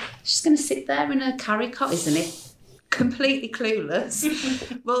baby? She's going to sit there in a carry cot, isn't it? Completely clueless.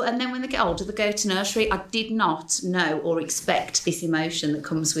 Well, and then when they get older, they go to nursery. I did not know or expect this emotion that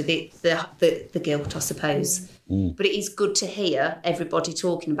comes with it, the guilt, I suppose. But it is good to hear everybody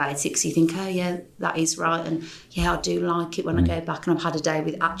talking about it, because you think, oh, yeah, that is right. And, yeah, I do like it when I go back and I've had a day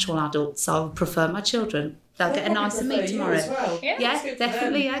with actual adults. So I would prefer my children. They'll get a nicer meal tomorrow. Well. Yeah,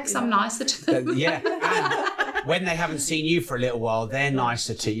 definitely, because I'm nicer to them. And when they haven't seen you for a little while, they're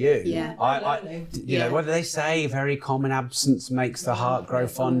nicer to you. Yeah. You know, what do they say? Very common absence makes the heart grow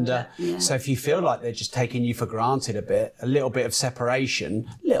fonder. Yeah. So if you feel like they're just taking you for granted a little bit of separation,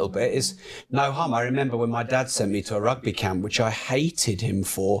 is no harm. I remember when my dad sent me to a rugby camp, which I hated him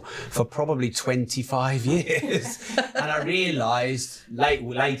for probably 25 years. And I realised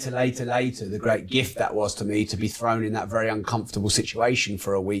later, the great gift that was to me, to be thrown in that very uncomfortable situation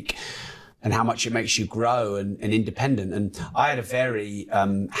for a week, and how much it makes you grow and independent. And I had a very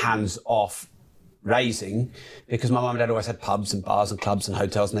hands-off raising, because my mum and dad always had pubs and bars and clubs and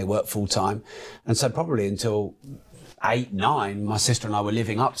hotels, and they worked full-time. And so probably until 8, 9, my sister and I were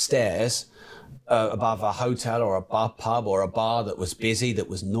living upstairs above a hotel or a pub or a bar that was busy, that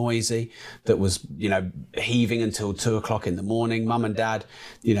was noisy, that was, heaving until 2 o'clock in the morning. Mum and dad,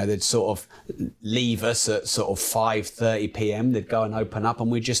 they'd sort of leave us at sort of 5:30 p.m. They'd go and open up, and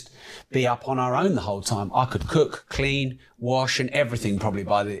we'd just be up on our own the whole time. I could cook, clean, wash and everything probably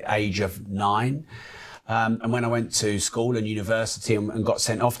by the age of 9. And when I went to school and university and got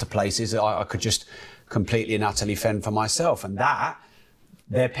sent off to places, I could just completely and utterly fend for myself. And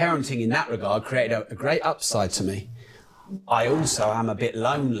their parenting in that regard created a great upside to me. I also am a bit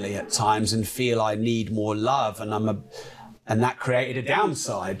lonely at times and feel I need more love, and that created a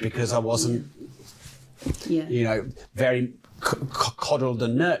downside, because I wasn't, very coddled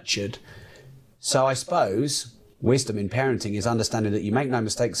and nurtured. So I suppose wisdom in parenting is understanding that you make no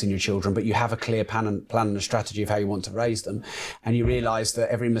mistakes in your children, but you have a clear plan and a strategy of how you want to raise them. And you realise that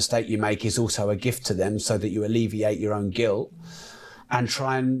every mistake you make is also a gift to them, so that you alleviate your own guilt and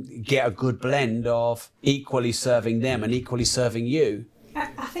try and get a good blend of equally serving them and equally serving you.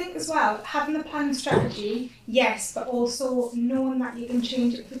 I think as well, having the plan strategy, yes, but also knowing that you can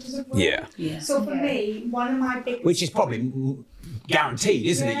change it if it doesn't work. Yeah. So for me, one of my biggest... Which is probably guaranteed,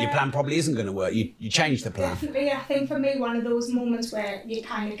 isn't it? Your plan probably isn't going to work. You change the plan. Definitely. I think for me, one of those moments where you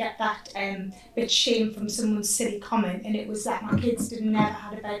kind of get that bit shame from someone's silly comment, and it was that my kids never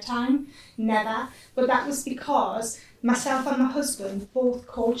had a bedtime. Never. But that was because myself and my husband both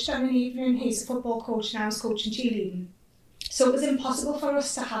coached on an evening. He's a football coach and I was coaching cheerleading. So it was impossible for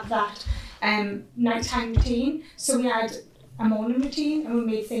us to have that nighttime routine. So we had a morning routine and we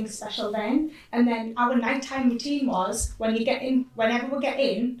made things special then. And then our nighttime routine was whenever we get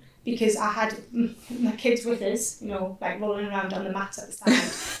in, because I had my kids with us, like rolling around on the mats at the side.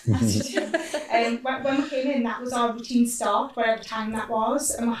 When we came in, that was our routine start, whatever time that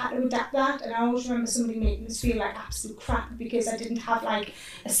was, and we had to adapt that. And I always remember somebody making us feel like absolute crap because I didn't have like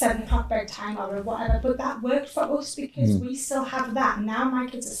a 7 o'clock bedtime or whatever. But that worked for us because we still have that. Now my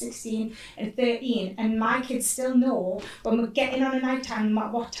kids are 16 and 13, and my kids still know when we're getting on a night time, no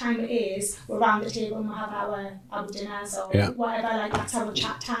matter what time it is, we're around the table and we'll have our dinners or whatever. Like that's our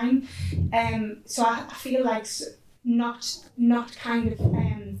chat time. So I feel like not kind of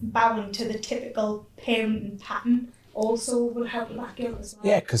bowing to the typical parenting pattern also will help with that guilt as well.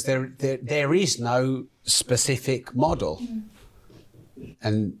 Yeah, because there is no specific model.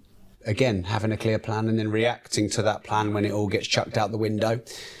 And again, having a clear plan and then reacting to that plan when it all gets chucked out the window.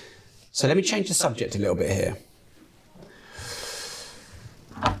 So let me change the subject a little bit here.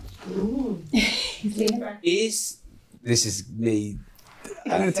 This is me.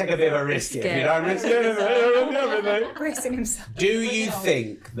 I'm going to take a bit of a risk here. You know, do you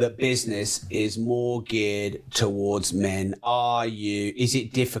think that business is more geared towards men? Is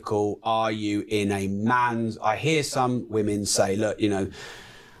it difficult? Are you in a man's... I hear some women say, look,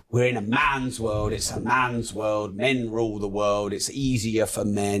 we're in a man's world, it's a man's world, men rule the world, it's easier for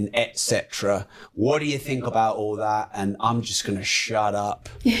men, etc. What do you think about all that? And I'm just going to shut up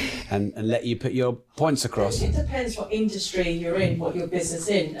and let you put your points across. It depends what industry you're in, what your business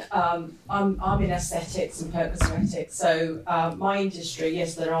in. I'm in aesthetics and cosmetics, so my industry,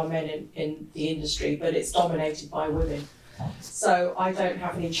 yes, there are men in the industry, but it's dominated by women. So I don't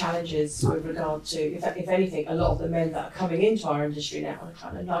have any challenges with regard to, if anything, a lot of the men that are coming into our industry now are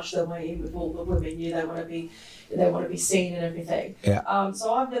trying to nudge their way in with all the women. They want to be seen and everything. Yeah.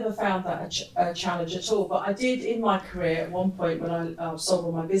 So I've never found that a challenge at all. But I did in my career at one point when I sold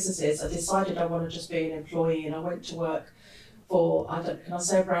all my businesses, I decided I wanted to just be an employee, and I went to work for, can I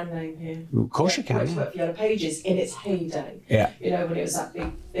say a brand name here? Of course you can. I worked for Yellow Pages in its heyday. Yeah. When it was that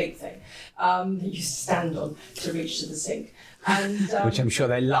big thing that you used to stand on to reach to the sink. And, which I'm sure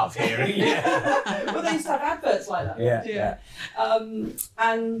they love hearing. Well, they used to have adverts like that. Yeah.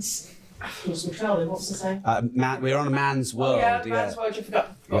 And I've lost my trail then, what was I saying? We're on a man's world. Man's world, you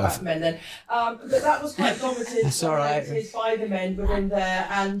forgot about men then. But that was quite dominated by the men within there,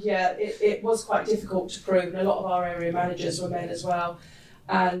 and it was quite difficult to prove, and a lot of our area managers were men as well.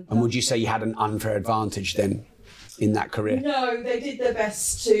 And would you say you had an unfair advantage then in that career? No, they did their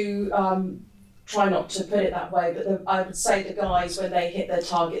best to try not to put it that way, but I would say the guys, when they hit their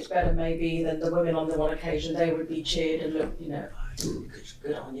targets better maybe than the women on the one occasion, they would be cheered and look,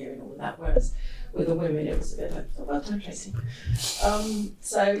 good on you and all of that, whereas with the women it was a bit like, well done, Tracy.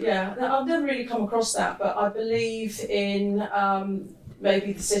 I've never really come across that, but I believe in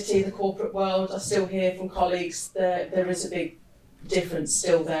maybe the city, the corporate world. I still hear from colleagues that there is a big difference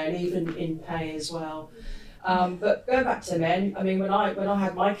still there, and even in pay as well. But going back to men, I mean, when I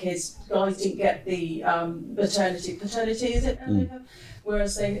had my kids, guys didn't get the paternity, is it?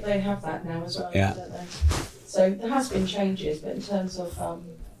 Whereas they have that now as well, don't they? So there has been changes, but in terms of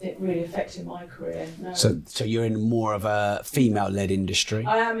it really affecting my career, no. So you're in more of a female-led industry?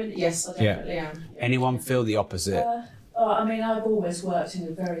 I am, yes, I definitely am. Yeah. Anyone feel the opposite? I've always worked in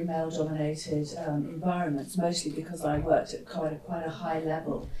a very male-dominated environments, mostly because I worked at quite a high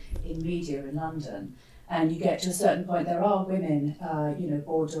level in media in London. And you get to a certain point, there are women,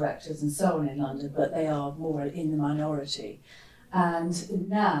 board directors and so on in London, but they are more in the minority. And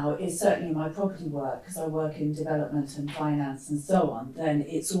now, it's certainly my property work, because I work in development and finance and so on, then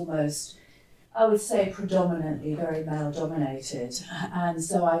it's almost, I would say, predominantly very male-dominated. And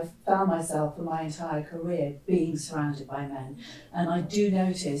so I've found myself for my entire career being surrounded by men. And I do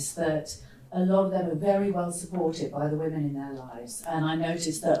notice that a lot of them are very well supported by the women in their lives. And I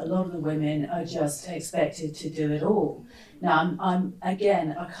noticed that a lot of the women are just expected to do it all. Now, I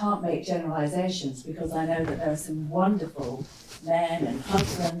can't make generalizations, because I know that there are some wonderful men and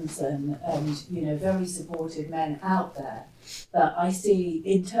husbands and very supportive men out there. But I see,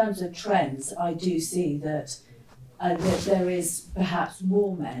 in terms of trends, I do see that there is perhaps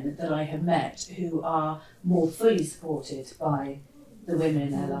more men that I have met who are more fully supported by the women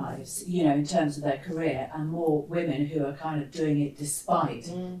in their lives, in terms of their career, and more women who are kind of doing it despite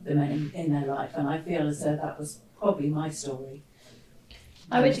the men in their life. And I feel as though that was probably my story.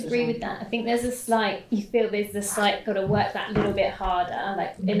 I would agree with that. I think there's a slight got to work that little bit harder.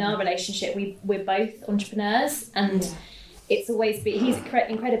 Like in our relationship, we're both entrepreneurs, and it's always been, he's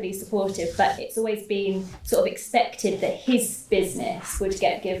incredibly supportive, but it's always been sort of expected that his business would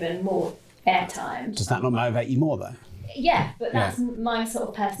get given more airtime. Does that not motivate you more though? Yeah, but that's my sort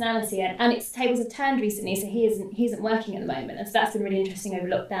of personality, and its tables have turned recently, so he isn't working at the moment, and so that's been really interesting. Over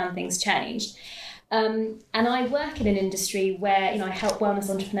lockdown, things changed, and I work in an industry where I help wellness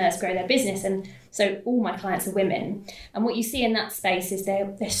entrepreneurs grow their business, and so all my clients are women. And what you see in that space is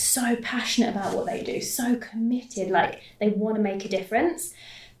they're so passionate about what they do, so committed, like they want to make a difference.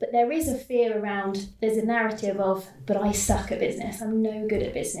 But there is a fear around. There's a narrative of, but I suck at business. I'm no good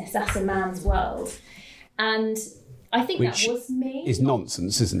at business. That's a man's world, and I think Which that was me. Is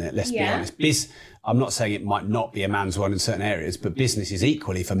nonsense, isn't it? Let's be honest. I'm not saying it might not be a man's world in certain areas, but business is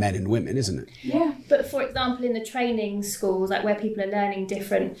equally for men and women, isn't it? Yeah, but for example, in the training schools, like where people are learning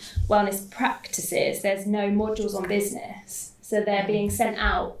different wellness practices, there's no modules on business. So they're being sent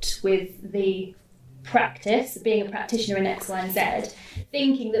out with the practice, being a practitioner in X, Y, and Z,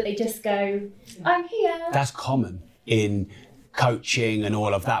 thinking that they just go, I'm here. That's common in coaching and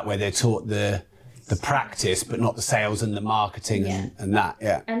all of that, where they're taught the practice, but not the sales and the marketing and that,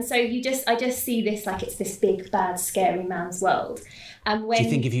 And so I just see this like it's this big, bad, scary man's world. And when do you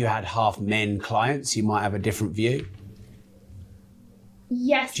think if you had half men clients, you might have a different view?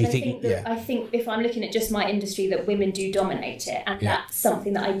 Yes, I think if I'm looking at just my industry, that women do dominate it, and that's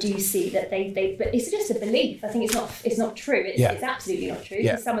something that I do see that they. But it's just a belief. I think it's not true. It's absolutely not true.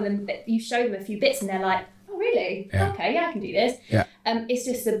 Because some of them, you show them a few bits, and they're like, oh really? Yeah. Okay, I can do this. Yeah. It's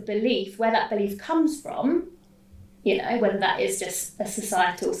just a belief. Where that belief comes from, whether that is just a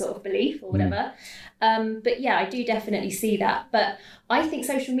societal sort of belief or whatever. But yeah, I do definitely see that. But I think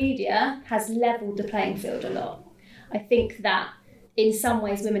social media has leveled the playing field a lot. I think that in some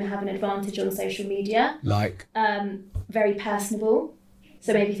ways women have an advantage on social media. Like? Very personable.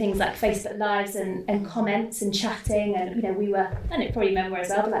 So maybe things like Facebook Lives and comments and chatting, and we were, I don't know, probably remember as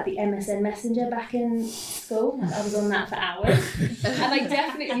well, but like the MSN Messenger back in school, I was on that for hours, and I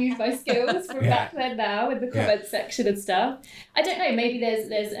definitely used my skills from back then now in the comments section and stuff. I don't know, maybe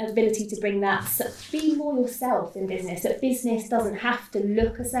there's an ability to bring that, be more yourself in business, that business doesn't have to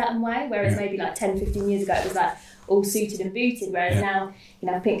look a certain way, whereas maybe like 10, 15 years ago it was like all suited and booted, whereas now,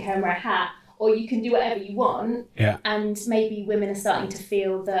 pink hair and wear a hat, or you can do whatever you want, and maybe women are starting to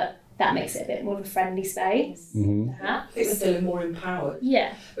feel that makes it a bit more of a friendly space. Mm-hmm. I think they're feeling more empowered.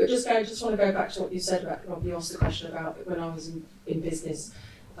 Yeah. But I just want to go back to what you said about, Rob, you asked the question about when I was in business,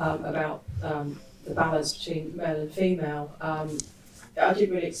 about the balance between male and female. I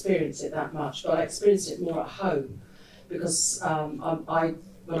didn't really experience it that much, but I experienced it more at home, because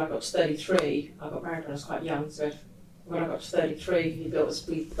when I got to 33, I got married when I was quite young, so when I got to 33, we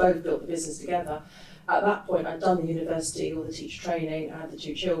both built the business together. At that point, I'd done the university, all the teacher training, I had the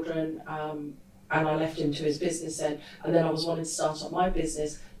 2 children, and I left him to his business then. And then I was wanting to start up my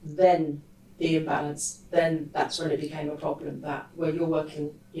business. Then the imbalance, then that's when it became a problem, that where you're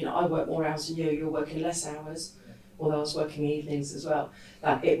working, I work more hours than you're working less hours, although I was working evenings as well,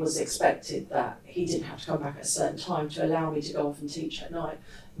 that it was expected that he didn't have to come back at a certain time to allow me to go off and teach at night.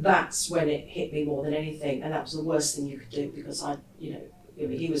 That's when it hit me more than anything, and that was the worst thing you could do, because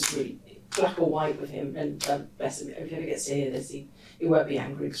he was really black or white with him, and bless him, if he ever gets to hear this, he won't be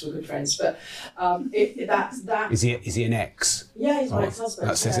angry because we're good friends. But that is he an ex? Yeah, he's my ex-husband.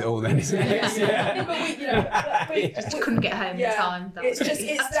 That says it all, then, isn't it? We just couldn't get home in time. It's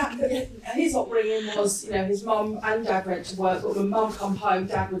that his upbringing was, his mum and dad went to work, but when mum come home,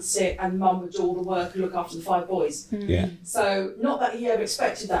 dad would sit and mum would do all the work and look after the 5 boys. Yeah. So not that he ever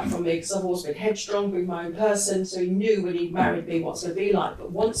expected that from me, because I've always been headstrong, being my own person, so he knew when he married me what it's going to be like.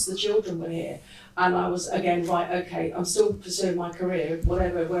 But once the children were here, and I was again, right, okay, I'm still pursuing my career,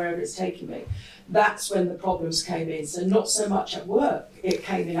 wherever it's taking me. That's when the problems came in. So not so much at work, it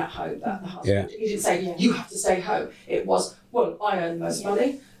came in at home, that the husband, he didn't say, you have to stay home. It was, well, I earn the most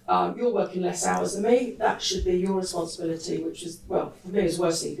money, you're working less hours than me, that should be your responsibility, which is, well, for me, it was the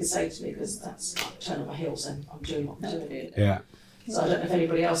worst thing you could say to me, because that's like turn on my heels and I'm doing what I'm doing. Yeah. So I don't know if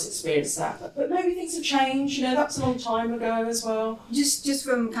anybody else experienced that, but maybe things have changed. That's a long time ago as well. Just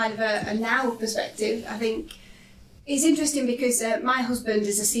from kind of a now perspective, I think it's interesting because my husband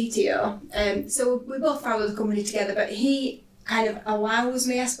is a CTO, so we both follow the company together, but he kind of allows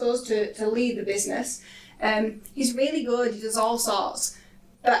me, I suppose, to lead the business. He's really good, he does all sorts,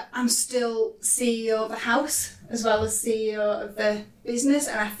 but I'm still CEO of the house as well as CEO of the business,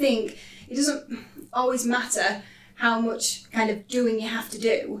 and I think it doesn't always matter how much kind of doing you have to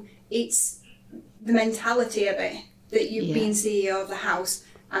do. It's the mentality of it, that you've been CEO of the house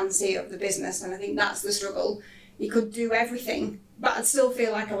and CEO of the business, and I think that's the struggle. You could do everything, but I'd still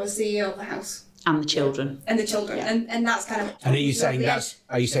feel like I was CEO of the house. And the children. And the children. And that's kind of... And are you saying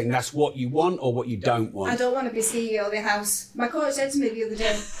that's what you want or what you don't want? I don't want to be CEO of the house. My coach said to me the other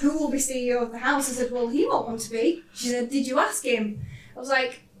day, who will be CEO of the house? I said, well, he won't want to be. She said, did you ask him? I was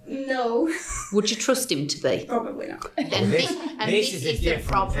like, no. Would you trust him to be? Probably not. This is a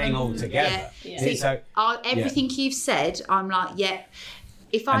different thing altogether. See, everything you've said, I'm like, yeah.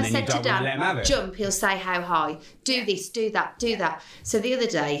 If I said to Dan, jump, he'll say how high. Do this, do that, do that. So the other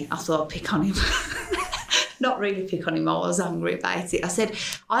day, I thought I'd pick on him. Not really pick on him, I was angry about it. I said,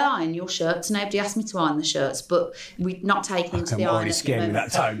 I iron your shirts. Nobody asked me to iron the shirts, but we're not taking them to the iron. I'm already scared with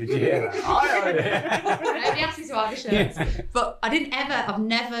that tone, did you hear that? I iron it. Nobody asked me to iron the shirts. Yeah. But I've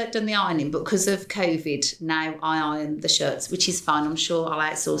never done the ironing, but because of COVID, now I iron the shirts, which is fine. I'm sure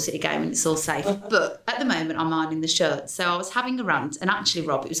I'll outsource it again when it's all safe. But at the moment, I'm ironing the shirts. So I was having a rant, and actually,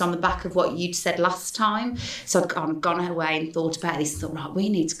 Rob, it was on the back of what you'd said last time. So I'd gone away and thought about this and thought, right, we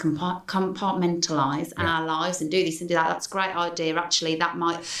need to compartmentalise our lives and do this and do that. That's a great idea. Actually, that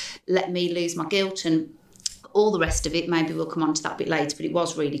might let me lose my guilt and all the rest of it. Maybe we'll come on to that a bit later, but it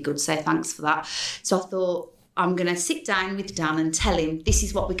was really good, so thanks for that. So I thought, I'm going to sit down with Dan and tell him this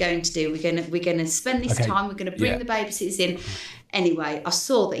is what we're going to do. We're going to spend this time. We're going to bring the babysitters in. Anyway, I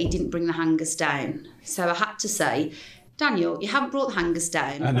saw that he didn't bring the hangers down, so I had to say, Daniel, you haven't brought the hangers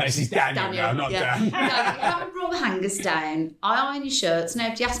down. And this is Daniel, not Dan. No, you haven't brought the hangers down. I iron your shirts.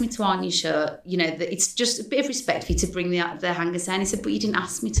 Nobody asked me to iron your shirt. You know, it's just a bit of respect for you to bring the hangers down. He said, but you didn't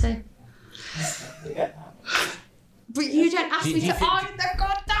ask me to. But you don't ask me to iron the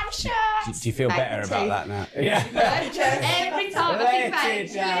goddamn shirts. Do you feel better about that now? Yeah. Every time I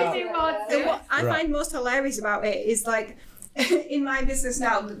think about it, what I find most hilarious about it is like, in my business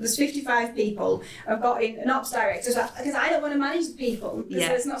now, there's 55 people. I've got in an ops director because I don't want to manage people because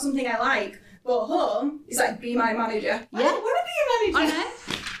it's not something I like. But home is like, be my manager. I don't want to be a manager. I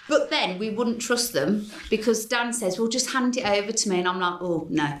know. But then we wouldn't trust them because Dan says, well, just hand it over to me. And I'm like, oh,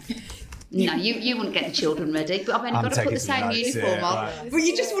 no. No, you wouldn't get the children ready, but I've only got to put the same uniform on. Right. But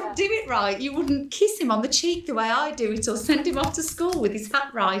you just wouldn't do it right. You wouldn't kiss him on the cheek the way I do it, or send him off to school with his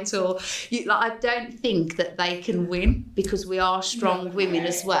hat right, or I don't think that they can win because we are strong women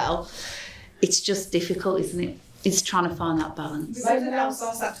as well. It's just difficult, isn't it? It's trying to find that balance. I don't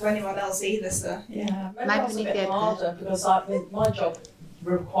outsource that to anyone else either, so yeah. Maybe it's a bit harder because my job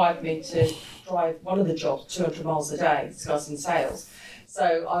required me to drive one of the jobs 200 miles a day, discussing sales.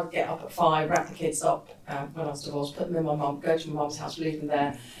 So I'd get up at 5, wrap the kids up when I was divorced, put them in my mum, go to my mum's house, leave them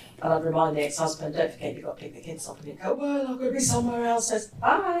there, and I'd remind the ex-husband, don't forget you've got to pick the kids up, and he'd go, well, I've got to be somewhere else, says,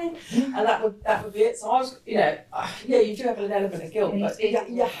 bye, and that would be it. So I was, you do have an element of guilt, but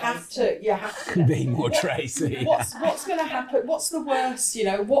you have to be more Tracy. What's going to happen? What's the worst?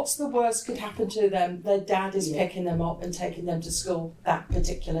 What's the worst could happen to them? Their dad is picking them up and taking them to school that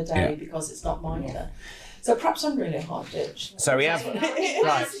particular day because it's not my turn. So perhaps I'm really hard-ditched. So we have... I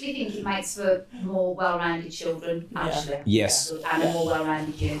actually think it makes for more well-rounded children, actually. Yes. And a more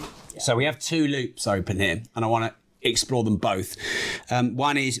well-rounded you. So we have 2 loops open here, and I want to explore them both.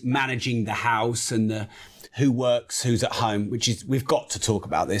 One is managing the house and the who works, who's at home, which is, we've got to talk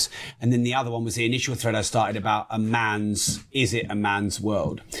about this. And then the other one was the initial thread I started about is it a man's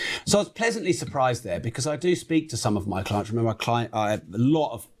world? So I was pleasantly surprised there because I do speak to some of my clients. Remember, I have a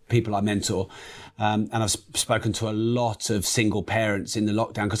lot of people I mentor, and I've spoken to a lot of single parents in the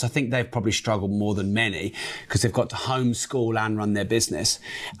lockdown because I think they've probably struggled more than many because they've got to homeschool and run their business.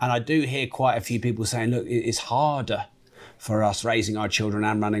 And I do hear quite a few people saying, look, it's harder for us raising our children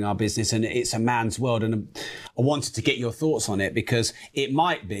and running our business, and it's a man's world. And I wanted to get your thoughts on it because it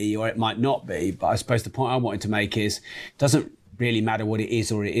might be or it might not be, but I suppose the point I wanted to make is it doesn't really matter what it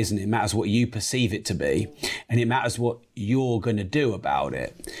is or it isn't. It matters what you perceive it to be, and it matters what you're going to do about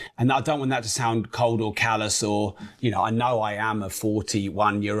it. And I don't want that to sound cold or callous or, I know I am a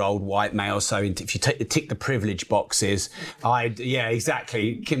 41-year-old white male, so if you tick the privilege boxes,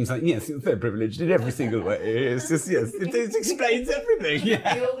 exactly. Kim's like, yes, they're privileged in every single way. It's just, yes, it explains everything.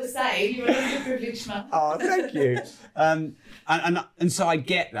 Yeah. You're the same. You're a privileged man. Oh, thank you. And so I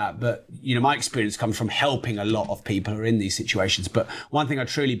get that, but my experience comes from helping a lot of people who are in these situations. But one thing I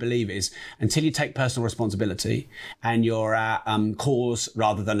truly believe is until you take personal responsibility and you're at cause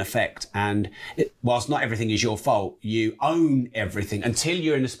rather than effect, and whilst not everything is your fault, you own everything. Until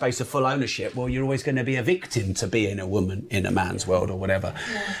you're in a space of full ownership, well, you're always going to be a victim to being a woman in a man's world or whatever.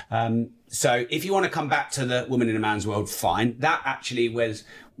 Yeah. So if you want to come back to the woman in a man's world, fine. That actually was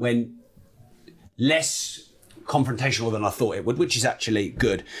when less confrontational than I thought it would, which is actually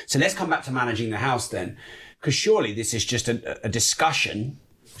good. So let's come back to managing the house then, because surely this is just a discussion,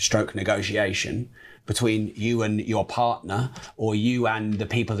 stroke negotiation, between you and your partner, or you and the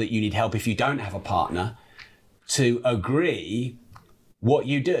people that you need help if you don't have a partner, to agree what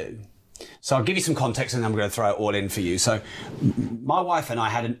you do. So I'll give you some context and then I'm going to throw it all in for you. So my wife and I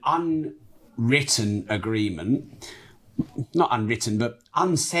had an unwritten agreement, not unwritten, but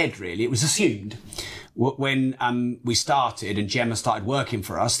unsaid really. It was assumed when we started and Gemma started working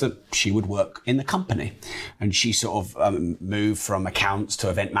for us that she would work in the company. And she sort of moved from accounts to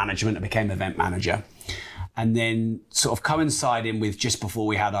event management and became event manager. And then sort of coinciding with just before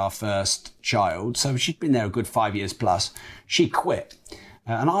we had our first child, so she'd been there a good 5 years plus, she quit.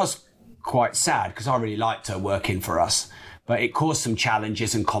 And I was quite sad because I really liked her working for us, but it caused some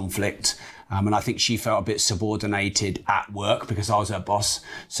challenges and conflict. And I think she felt a bit subordinated at work because I was her boss.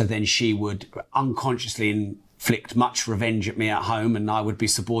 So then she would unconsciously inflict much revenge at me at home and I would be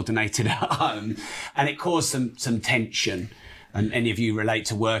subordinated at home. And it caused some tension. And any of you relate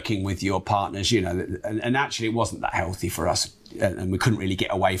to working with your partners, you know, and actually it wasn't that healthy for us and we couldn't really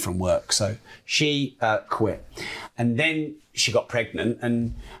get away from work. So she quit. And then she got pregnant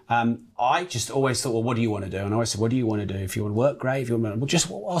and I just always thought, well, what do you want to do? And I always said, what do you want to do? If you want to work, great. If you want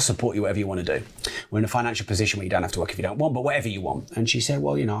to, I'll support you, whatever you want to do. We're in a financial position where you don't have to work if you don't want, but whatever you want. And she said,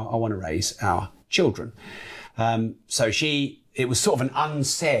 well, you know, I want to raise our children. So it was sort of an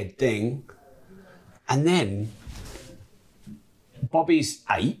unsaid thing. And then Bobby's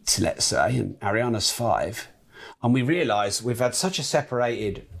 8, let's say, and Ariana's 5. And we realised we've had such a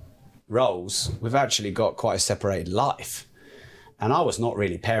separated roles, we've actually got quite a separated life. And I was not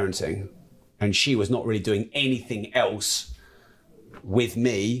really parenting and she was not really doing anything else with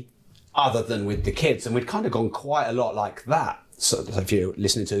me other than with the kids. And we'd kind of gone quite a lot like that. So if you're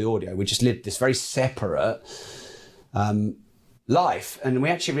listening to the audio, we just lived this very separate life. And we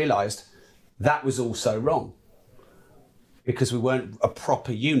actually realised that was also wrong because we weren't a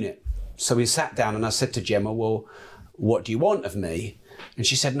proper unit. So we sat down and I said to Gemma, well, what do you want of me? And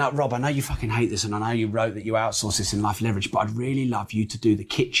she said, no, Rob, I know you fucking hate this and I know you wrote that you outsource this in Life Leverage, but I'd really love you to do the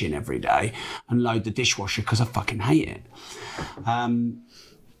kitchen every day and load the dishwasher because I fucking hate it.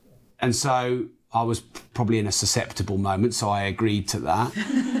 And so I was probably in a susceptible moment, so I agreed to that.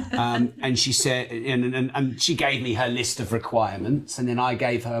 And she said, and she gave me her list of requirements, and then I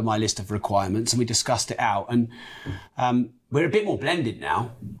gave her my list of requirements, and we discussed it out. And we're a bit more blended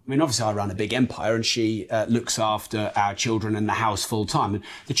now. I mean, obviously I run a big empire, and she looks after our children and the house full time. And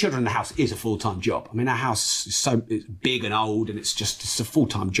the children and the house is a full-time job. I mean, our house is it's big and old, and it's a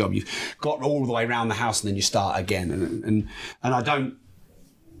full-time job. You've got all the way around the house, and then you start again. And I don't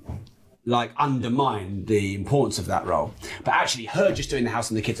undermine the importance of that role. But actually her just doing the house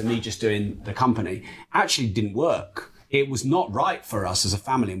and the kids and me just doing the company actually didn't work. It was not right for us as a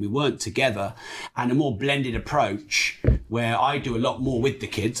family and we weren't together. And a more blended approach where I do a lot more with the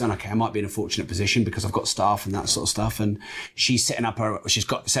kids, and okay, I might be in a fortunate position because I've got staff and that sort of stuff, and she's setting up her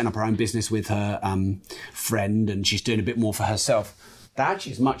own business with her friend, and she's doing a bit more for herself. That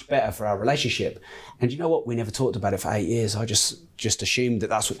actually is much better for our relationship. And you know what? We never talked about it for 8 years. I just assumed that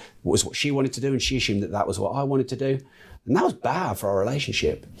that's what she wanted to do, and she assumed that was what I wanted to do. And that was bad for our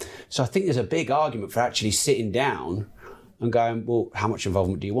relationship. So I think there's a big argument for actually sitting down and going, well, how much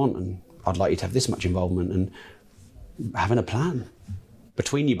involvement do you want? And I'd like you to have this much involvement, and having a plan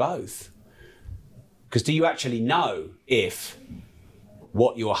between you both. Because do you actually know if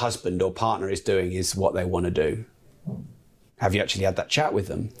what your husband or partner is doing is what they want to do? Have you actually had that chat with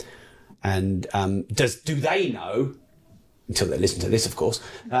them? And do they know, until they listen to this, of course,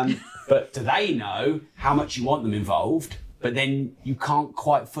 but do they know how much you want them involved, but then you can't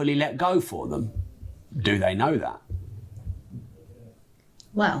quite fully let go for them? Do they know that?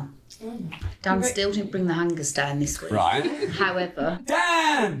 Well, Dan still didn't bring the hangers down this week. Right. However...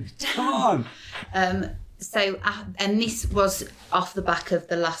 Dan! Come on! And this was off the back of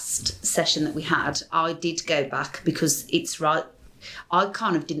the last session that we had. I did go back because it's right. I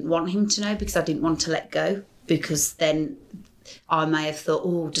kind of didn't want him to know because I didn't want to let go, because then I may have thought,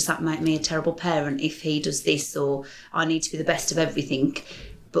 oh, does that make me a terrible parent if he does this, or I need to be the best of everything.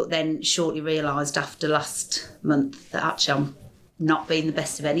 But then shortly realised after last month that actually I'm not being the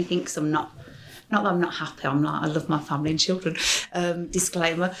best of anything, because I'm not that I'm not happy, I love my family and children,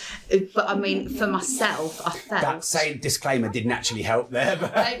 disclaimer. But I mean, for myself, I felt... That saying disclaimer didn't actually help there.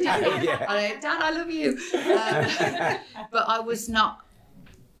 But Dad, I love you. But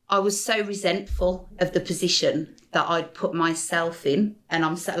I was so resentful of the position that I'd put myself in, and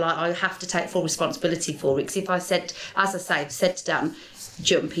I have to take full responsibility for it. Because if I said, as I said to Dan,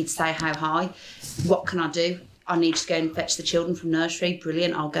 jump, he'd say, how high? What can I do? I need to go and fetch the children from nursery.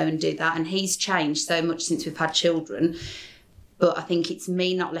 Brilliant, I'll go and do that. And he's changed so much since we've had children. But I think it's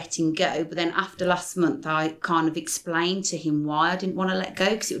me not letting go. But then after last month, I kind of explained to him why I didn't want to let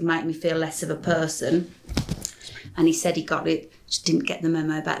go, because it would make me feel less of a person. And he said he got it, just didn't get the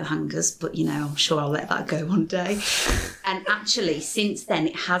memo about the hangers, but I'm sure I'll let that go one day. And actually, since then,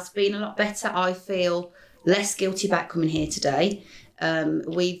 it has been a lot better. I feel less guilty about coming here today.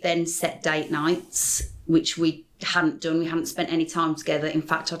 We've then set date nights, which we hadn't done. We hadn't spent any time together. In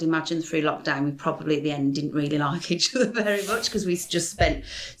fact, I'd imagine through lockdown, we probably at the end didn't really like each other very much, because we just spent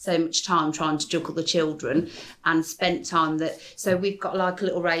so much time trying to juggle the children and spent time so we've got like a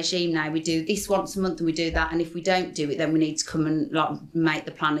little regime now. We do this once a month and we do that. And if we don't do it, then we need to come and like make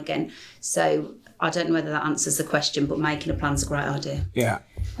the plan again. So I don't know whether that answers the question, but making a plan's a great idea. Yeah.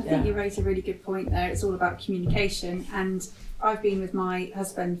 I think you raised a really good point there. It's all about communication, and I've been with my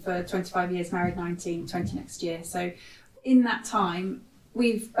husband for 25 years, married 19, 20 next year. So in that time,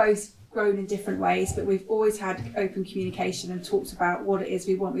 we've both grown in different ways, but we've always had open communication and talked about what it is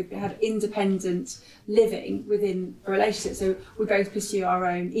we want. We've had independent living within a relationship. So we both pursue our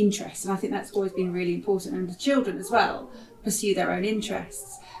own interests. And I think that's always been really important. And the children as well pursue their own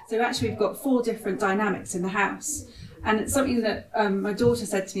interests. So actually we've got 4 different dynamics in the house. And it's something that my daughter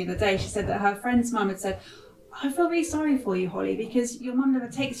said to me the other day. She said that her friend's mum had said, I feel really sorry for you, Holly, because your mum never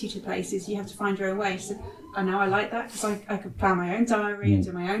takes you to places. You have to find your own way. She said, I know, I like that, because I could plan my own diary and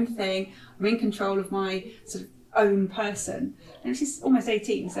do my own thing. I'm in control of my sort of own person. And she's almost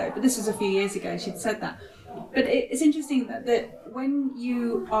 18, but this was a few years ago she'd said that. But it's interesting that when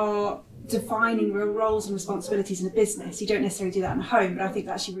you are defining real roles and responsibilities in a business, you don't necessarily do that in a home, but I think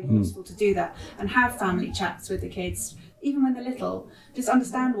that's actually really useful to do that and have family chats with the kids, even when they're little. Just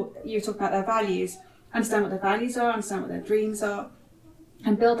understand what you're talking about, their values. Understand what their values are, understand what their dreams are,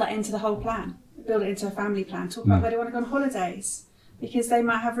 and build that into the whole plan. Build it into a family plan. Talk about where they want to go on holidays, because they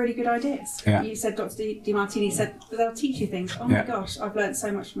might have really good ideas. Yeah. You said, Dr. DiMartini said, they'll teach you things. Oh my gosh, I've learned so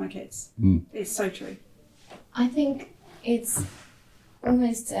much from my kids. It's so true. I think it's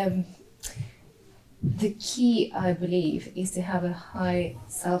almost the key, I believe, is to have a high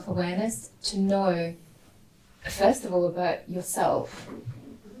self-awareness, to know, first of all, about yourself,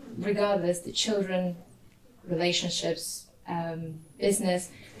 regardless the children, relationships, business,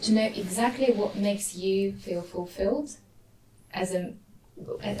 to know exactly what makes you feel fulfilled as a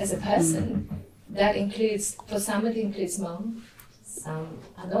person. That includes, for some it includes mom, some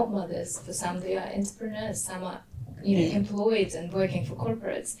are not mothers, for some they are entrepreneurs, some are employed and working for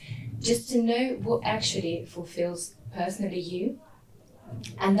corporates. Just to know what actually fulfills personally you,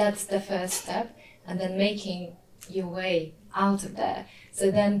 and that's the first step, and then making your way out of there.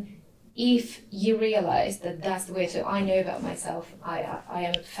 So then if you realize that that's the way, so I know about myself, I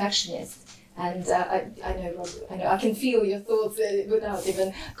am a perfectionist, and I know I can feel your thoughts without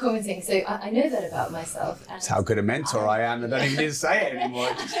even commenting, so I know that about myself. And that's how good a mentor I am. I don't even need to say it anymore.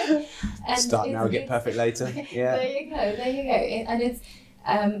 Just start now, get perfect later. Yeah. There you go. And it's,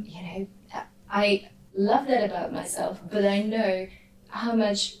 I love that about myself, but I know how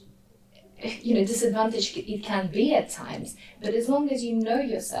much disadvantage it can be at times. But as long as you know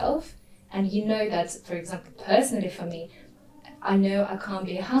yourself, and you know that, for example, personally for me, I know I can't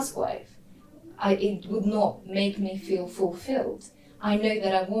be a housewife. It would not make me feel fulfilled. I know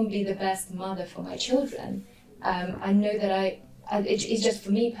that I won't be the best mother for my children. I know that it's just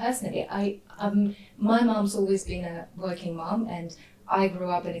for me personally. My mom's always been a working mom, and I grew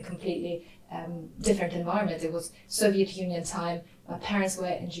up in a completely different environment. It was Soviet Union time. My parents were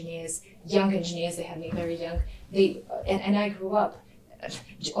engineers, young engineers. They had me very young. And I grew up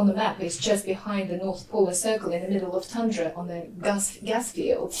on the map. It's just behind the North Polar Circle in the middle of tundra on the gas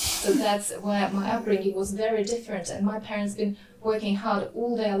field. So that's where my upbringing was very different. And my parents been working hard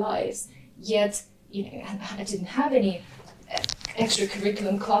all their lives. Yet, I didn't have any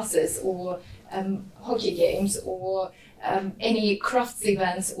extracurriculum classes or hockey games or any crafts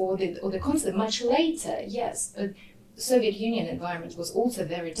events or the concert. Much later, yes, but Soviet Union environment was also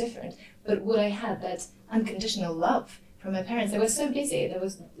very different. But what I had, that unconditional love from my parents. They were so busy.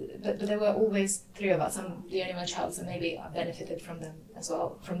 But there were always 3 of us. I'm the only one child, so maybe I benefited from them as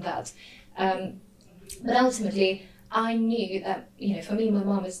well, from that. But ultimately, I knew that, for me, my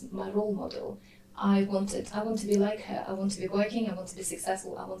mom is my role model. I want to be like her. I want to be working. I want to be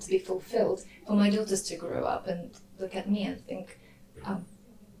successful. I want to be fulfilled. For my daughters to grow up and look at me and think, I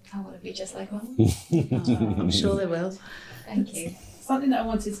want to be just like mom. I'm sure they will. Thank you. Something that I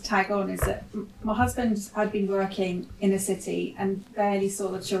wanted to tag on is that my husband had been working in a city and barely saw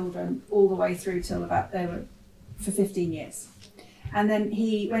the children all the way through till about they were for 15 years. And then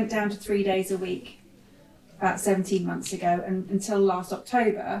he went down to 3 days a week about 17 months ago, and until last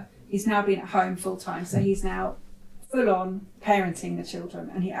October, he's now been at home full time. So he's now full on parenting the children,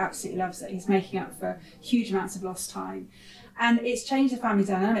 and he absolutely loves it. He's making up for huge amounts of lost time. And it's changed the family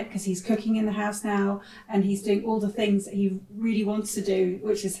dynamic because he's cooking in the house now, and he's doing all the things that he really wants to do,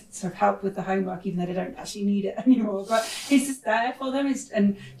 which is sort of help with the homework, even though they don't actually need it anymore. But he's just there for them,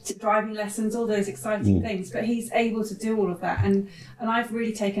 and driving lessons, all those exciting things. But he's able to do all of that, and I've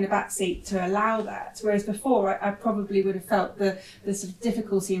really taken a back seat to allow that. Whereas before, I probably would have felt the sort of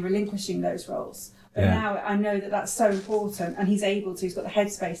difficulty in relinquishing those roles. But now I know that that's so important, and he's able to. He's got the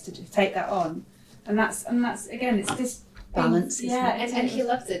headspace to take that on, and that's again, it's this balance. And he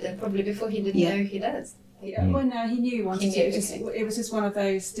loves it, and probably before he didn't know he does. Yeah. Well, no, he knew he wanted to. It was just one of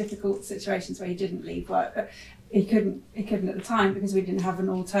those difficult situations where he didn't leave work, but he couldn't at the time because we didn't have an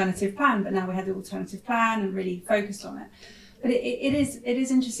alternative plan. But now we had the alternative plan and really focused on it. But it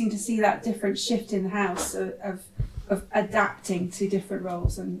is interesting to see that different shift in the house of adapting to different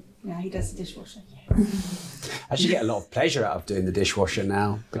roles, and he does the dishwasher. I actually get a lot of pleasure out of doing the dishwasher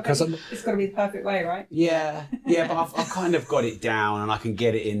now because it's got to be the perfect way, right? Yeah, but I've kind of got it down, and I can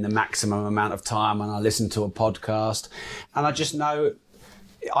get it in the maximum amount of time when I listen to a podcast, and I just know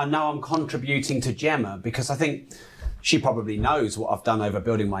I'm contributing to Gemma because I think she probably knows what I've done over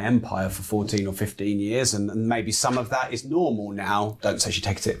building my empire for 14 or 15 years, and maybe some of that is normal now. Don't say she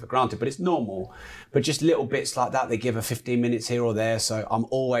takes it for granted, but it's normal. But just little bits like that, they give her 15 minutes here or there. So I'm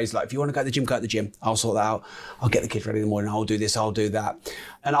always like, if you want to go to the gym, go to the gym. I'll sort that out. I'll get the kids ready in the morning. I'll do this, I'll do that.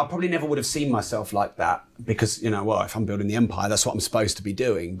 And I probably never would have seen myself like that because, if I'm building the empire, that's what I'm supposed to be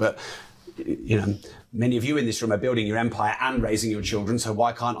doing. But many of you in this room are building your empire and raising your children, so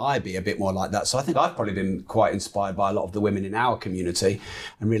why can't I be a bit more like that? So I think I've probably been quite inspired by a lot of the women in our community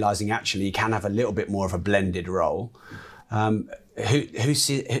and realising actually you can have a little bit more of a blended role. I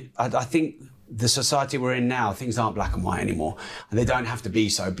think the society we're in now, things aren't black and white anymore, and they don't have to be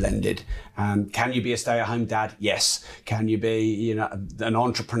so blended. Can you be a stay-at-home dad? Yes. Can you be an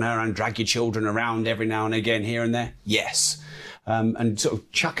entrepreneur and drag your children around every now and again here and there? Yes. And sort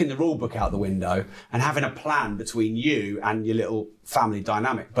of chucking the rule book out the window and having a plan between you and your little family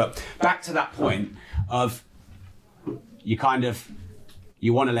dynamic. But back to that point of you want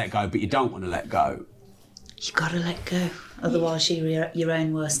to let go, but you don't want to let go. You got to let go. Otherwise you're your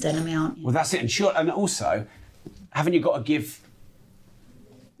own worst enemy, aren't you? Well, that's it. And also, haven't you got to give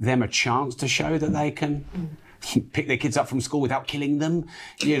them a chance to show that they can pick their kids up from school without killing them?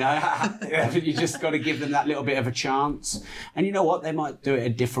 You just got to give them that little bit of a chance. And you know what? They might do it a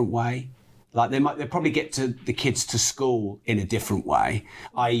different way. Like they'll probably get to the kids to school in a different way.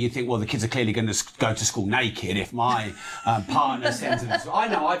 I.e., you think, well, the kids are clearly going to go to school naked if my partner sends them to school. I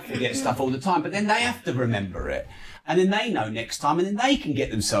know I forget stuff all the time, but then they have to remember it. And then they know next time, and then they can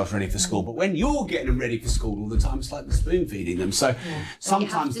get themselves ready for school. But when you're getting them ready for school all the time, it's like the spoon feeding them. So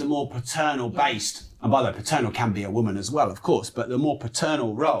sometimes the more paternal based, and by the way, paternal can be a woman as well, of course, but the more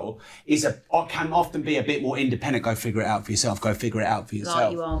paternal role can often be a bit more independent. Go figure it out for yourself. Like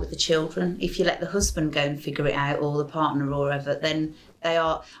you are with the children. If you let the husband go and figure it out, or the partner or whatever, then they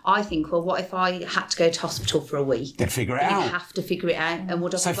are. I think, well, what if I had to go to hospital for a week? Then figure it out. You have to figure it out. And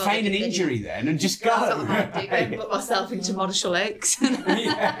would I so feign an injury then and just go. That's what I do. Go and put myself into Marshall Oaks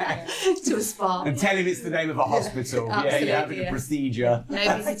to a spa. And tell him it's the name of a hospital. You're having a procedure.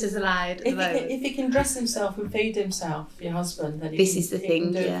 No visitors allowed. If he can dress himself and feed himself, your husband, then this is the thing.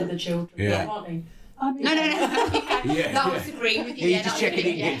 He can do it for the children, can't he? No. That was agreeing with you. You're just checking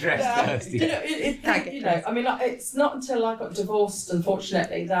in, get dressed first. It's not until I got divorced,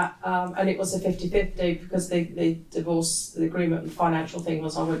 unfortunately, that and it was a 50-50 because the divorce, the agreement, and financial thing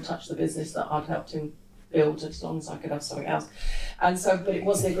was I wouldn't touch the business that I'd helped him build as long as I could have something else. And so, but it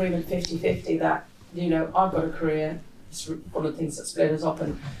was the agreement 50-50 that I've got a career. It's one of the things that split us up,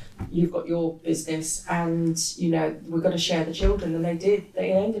 and you've got your business, and we've got to share the children. And they did.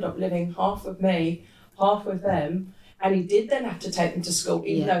 They ended up living half with me, half with them, and he did then have to take them to school,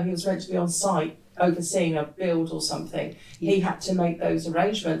 even though he was meant to be on site overseeing a build or something. He had to make those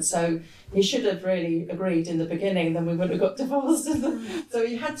arrangements. So he should have really agreed in the beginning, then we wouldn't have got divorced. So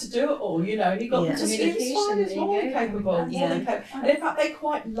he had to do it all, and he got them to sleep. He's more than capable. And in fact, they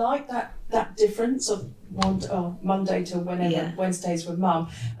quite like that difference of Monday to whenever, Wednesdays with mum,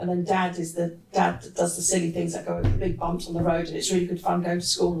 and then dad does the silly things that go over big bumps on the road, and it's really good fun going to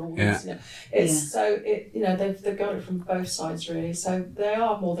school and all this. They've got it from both sides really. So they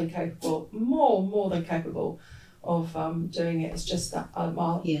are more than capable of doing it. It's just that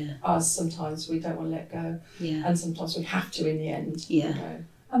us sometimes we don't want to let go, and sometimes we have to in the end.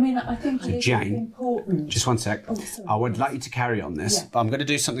 I mean, I think it's Jane, important. Just one sec. I would like you to carry on this, but I'm going to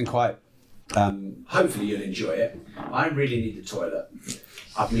do something quite. Hopefully you'll enjoy it. I really need the toilet.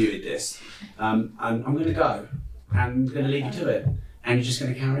 I've muted this, and I'm going to go. and we're going to leave you to it. And you're just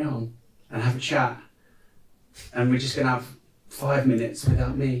going to carry on and have a chat. And we're just going to have 5 minutes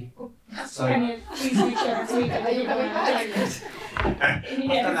without me. So, Please reach out to me. Are you going to I've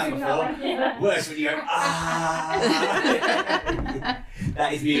done that before. Worse when you go, ah.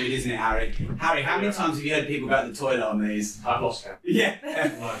 That is muted, isn't it, Harry? Harry, how many times have you heard people go to the toilet on these? I've lost count. Yeah.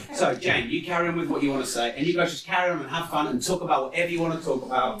 So, Jane, you carry on with what you want to say, and you guys just carry on and have fun and talk about whatever you want to talk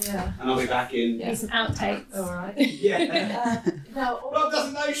about. Yeah. And I'll be back in. Do some outtakes. All right. Yeah. Rob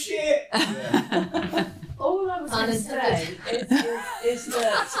doesn't know shit. Yeah. All I was going to say is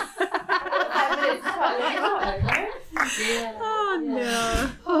that. Oh no!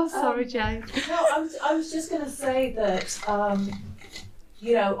 Oh, sorry, Jane. No, I was just going to say that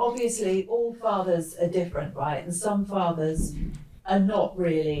you know, obviously all fathers are different, right? And some fathers are not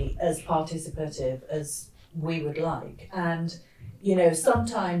really as participative as we would like, and you know,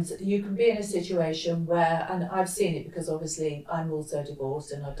 sometimes you can be in a situation where, and I've seen it because obviously I'm also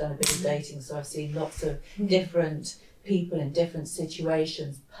divorced and I've done a bit of dating, so I've seen lots of different people in different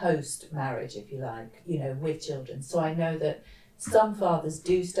situations post-marriage, if you like, you know, with children. So I know that some fathers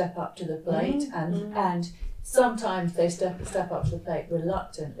do step up to the plate and sometimes they step up to the plate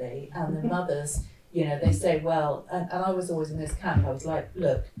reluctantly, and the mothers, you know, they say, well, and I was always in this camp, I was like,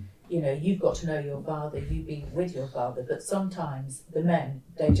 look, you know, you've got to know your father, you be with your father, but sometimes the men,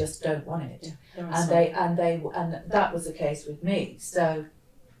 they just don't want it. Yeah, and that was the case with me. So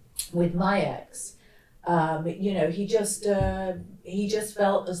with my ex, you know, he just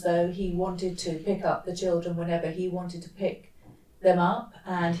felt as though he wanted to pick up the children whenever he wanted to pick them up,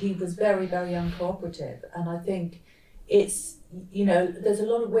 and he was very, very uncooperative. And I think it's, you know, there's a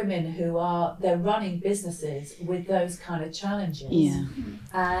lot of women who they're running businesses with those kind of challenges. Yeah.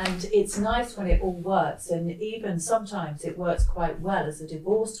 And it's nice when it all works, and even sometimes it works quite well as a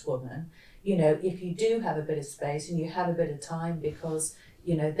divorced woman, you know, if you do have a bit of space and you have a bit of time, because,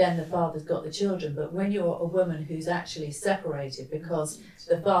 you know, then the father's got the children. But when you're a woman who's actually separated because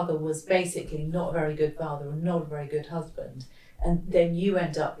the father was basically not a very good father and not a very good husband, and then you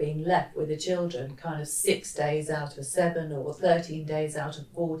end up being left with the children kind of 6 days out of 7 or 13 days out of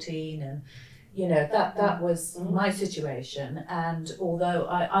 14, and you know, that was my situation. And although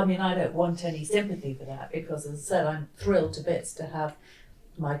I mean, I don't want any sympathy for that, because as I said, I'm thrilled to bits to have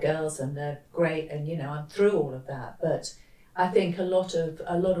my girls and they're great, and you know, I'm through all of that. But I think a lot of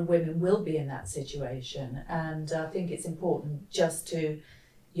women will be in that situation, and I think it's important just to,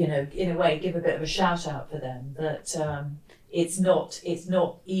 you know, in a way give a bit of a shout out for them that it's not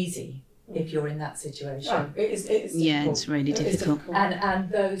easy if you're in that situation. No, it's really difficult. And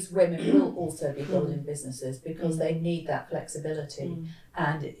those women will also be building businesses because they need that flexibility,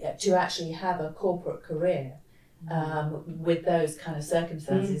 and to actually have a corporate career with those kind of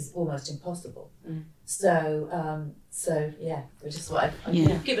circumstances is almost impossible. So yeah, we just want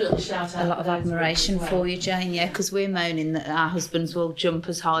to give a little shout out. A lot of admiration for you, Jane. Yeah, because we're moaning that our husbands will jump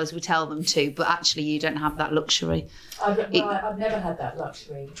as high as we tell them to, but actually you don't have that luxury. I've never had that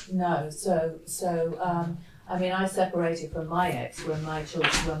luxury. No. So I mean, I separated from my ex when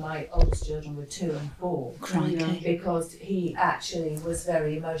my oldest children were 2 and 4. Crikey. Because he actually was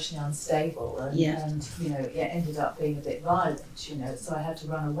very emotionally unstable, and you know, it ended up being a bit violent. You know, so I had to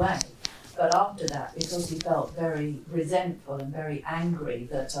run away. But after that, because he felt very resentful and very angry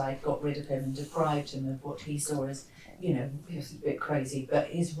that I got rid of him and deprived him of what he saw as, you know, it was a bit crazy, but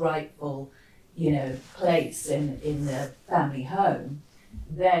his rightful, you know, place in the family home,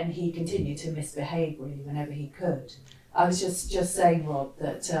 then he continued to misbehave really whenever he could. I was just saying, Rob,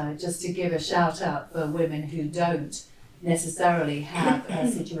 that just to give a shout out for women who don't necessarily have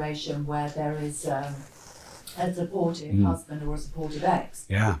a situation where there is a supportive husband or a supportive ex.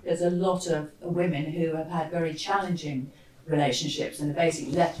 Yeah. There's a lot of women who have had very challenging relationships and are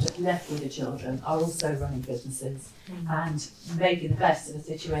basically left with the children, are also running businesses and making the best of a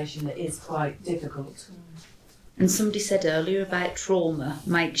situation that is quite difficult. And somebody said earlier about trauma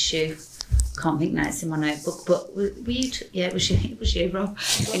makes you, can't think now, it's in my notebook, but were you, it was you, Rob,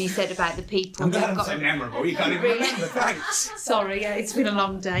 and you said about the people. I'm glad I'm so memorable, you can't even remember, thanks. Sorry, yeah, it's been a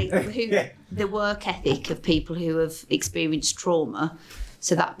long day. The work ethic of people who have experienced trauma,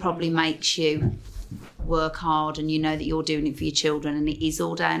 so that probably makes you work hard, and you know that you're doing it for your children and it is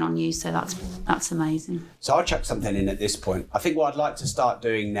all down on you, so that's amazing. So I'll chuck something in at this point. I think what I'd like to start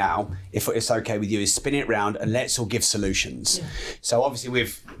doing now, if it's okay with you, is spin it round and let's all give solutions. Yeah. So obviously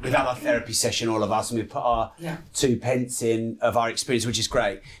we've had our therapy session, all of us, and we've put our 2 pence in of our experience, which is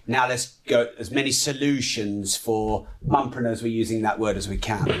great. Now let's go as many solutions for mumpreneurs, we're using that word, as we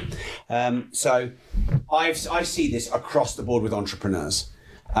can. So I see this across the board with entrepreneurs.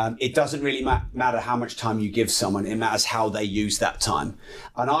 It doesn't really matter how much time you give someone, it matters how they use that time.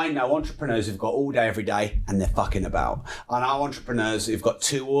 And I know entrepreneurs who've got all day, every day, and they're fucking about. I know entrepreneurs who've got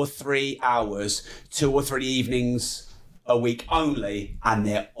 2 or 3 hours, 2 or 3 evenings a week only, and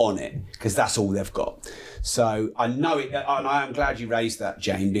they're on it, because that's all they've got. So I know it, and I am glad you raised that,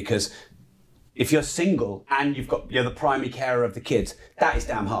 Jane, because if you're single and you're the primary carer of the kids, that is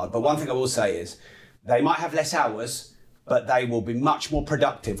damn hard. But one thing I will say is, they might have less hours, but they will be much more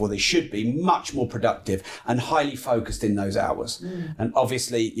productive, or they should be much more productive and highly focused in those hours. And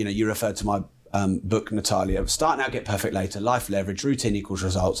obviously, you referred to my book, Natalia, Start Now, Get Perfect Later, Life Leverage, Routine Equals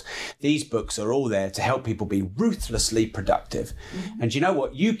Results. These books are all there to help people be ruthlessly productive. And you know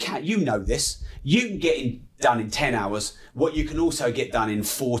what? You know this. You can get done in 10 hours, what you can also get done in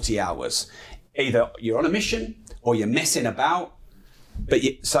 40 hours. Either you're on a mission or you're messing about.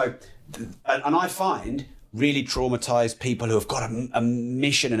 And I find really traumatized people who have got a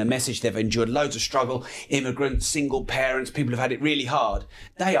mission and a message, they've endured loads of struggle, immigrants, single parents, people who've had it really hard.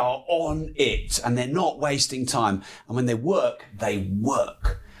 They are on it and they're not wasting time. And when they work, they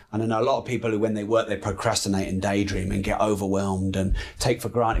work. And I know a lot of people who, when they work, they procrastinate and daydream and get overwhelmed and take for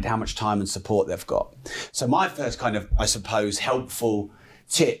granted how much time and support they've got. So my first kind of, I suppose, helpful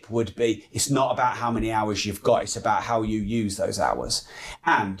tip would be, it's not about how many hours you've got, it's about how you use those hours.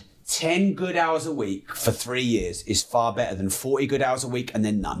 And 10 good hours a week for 3 years is far better than 40 good hours a week and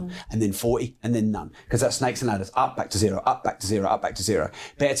then none, and then 40 and then none. Because that's snakes and ladders, up, back to zero, up, back to zero, up, back to zero.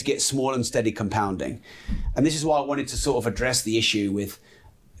 Better to get small and steady compounding. And this is why I wanted to sort of address the issue with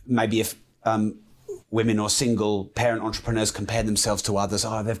maybe if women or single parent entrepreneurs compare themselves to others.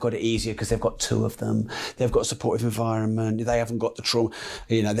 Oh, they've got it easier because they've got 2 of them. They've got a supportive environment. They haven't got the trauma.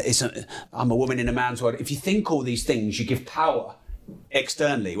 I'm a woman in a man's world. If you think all these things, you give power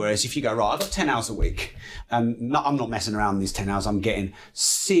externally. Whereas if you go, right, I've got 10 hours a week, and I'm not messing around these 10 hours, I'm getting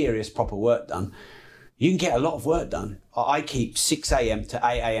serious proper work done. You can get a lot of work done. I keep 6 a.m. to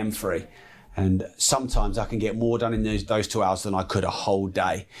 8 a.m. free. And sometimes I can get more done in those 2 hours than I could a whole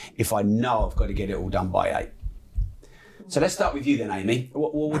day if I know I've got to get it all done by 8. So let's start with you then, Amy.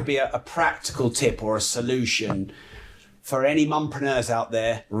 What would be a practical tip or a solution for any mumpreneurs out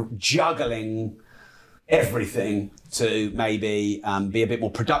there juggling everything to maybe be a bit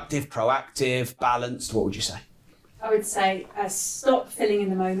more productive, proactive, balanced? What would you say? I would say stop filling in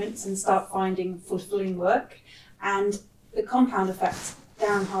the moments and start finding fulfilling work. And the compound effect,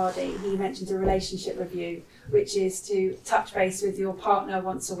 Darren Hardy, he mentioned a relationship review, which is to touch base with your partner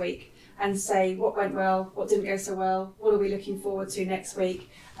once a week and say what went well, what didn't go so well, what are we looking forward to next week.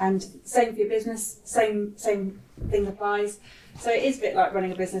 And same for your business, same thing applies. So it is a bit like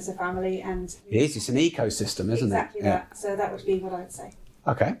running a business, a family, and it is. It's an ecosystem, isn't exactly it? Exactly that. So that would be what I would say.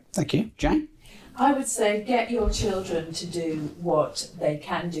 Okay, thank you, Jane. I would say get your children to do what they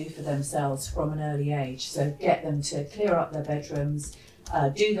can do for themselves from an early age. So get them to clear up their bedrooms,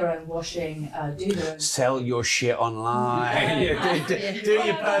 do their own washing, do their own... Sell your shit online. Do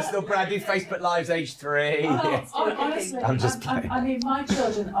your personal brand, do Facebook Lives age 3. Honestly, I'm just playing. I mean, my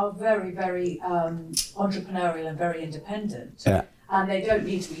children are very, very entrepreneurial and very independent. Yeah. And they don't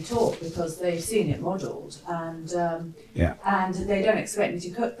need to be taught because they've seen it modelled. And they don't expect me to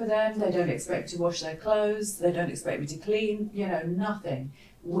cook for them. They don't expect me to wash their clothes. They don't expect me to clean, nothing.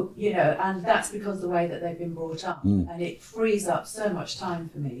 And that's because of the way that they've been brought up. And it frees up so much time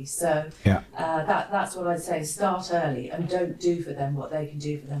for me. So that's what I'd say. Start early and don't do for them what they can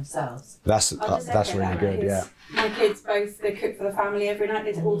do for themselves. That's really good, yeah. My kids both, they cook for the family every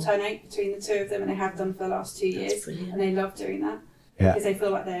night. They alternate between the 2 of them, and they have done for the last 2 years. And they love doing that. Because they feel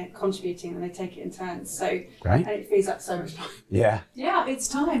like they're contributing and they take it in turns. So and it frees up so much time. Yeah. Yeah, it's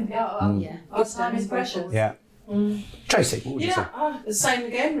time. Our time is precious. Yeah. Tracy, what would you say? The same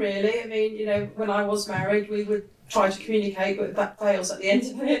again, really. I mean, when I was married, we would try to communicate, but that fails at the end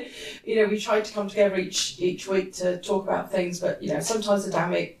of it. We tried to come together each week to talk about things, but sometimes the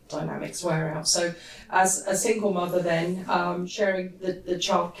dynamics wear out. So as a single mother then, sharing the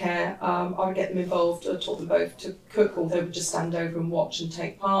childcare, I would get them involved. I taught them both to cook, or they would just stand over and watch and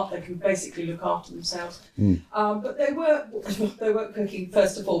take part. They can basically look after themselves. But they weren't cooking,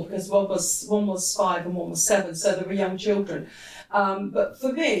 first of all, because one was 5 and one was 7, so they were young children. But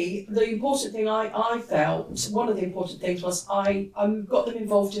for me, the important thing I felt, one of the important things was I got them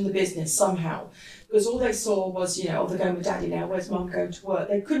involved in the business somehow. Because all they saw was, they're going with daddy now, where's mum going to work?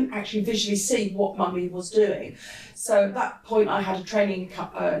 They couldn't actually visually see what mummy was doing. So at that point I had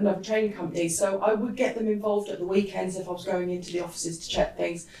another training company, so I would get them involved at the weekends if I was going into the offices to check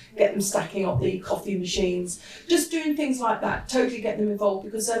things, get them stacking up the coffee machines, just doing things like that, totally get them involved,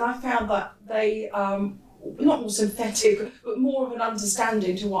 because then I found that they not more synthetic, but more of an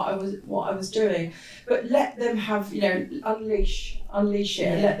understanding to what I was doing. But let them have, unleash it,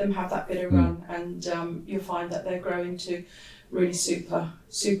 and let them have that bit of run, and you'll find that they're growing to really super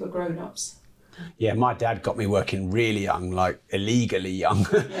grown-ups. Yeah, my dad got me working really young, like illegally young,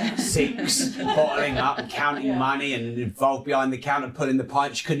 6, bottling up and counting money, and involved behind the counter pulling the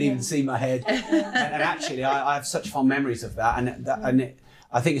pints. You couldn't even see my head. and actually, I have such fond memories of that,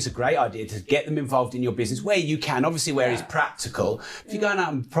 I think it's a great idea to get them involved in your business where you can, obviously where it's practical. If you're going out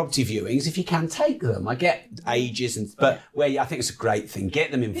on property viewings, if you can, take them. I get ages, but I think it's a great thing.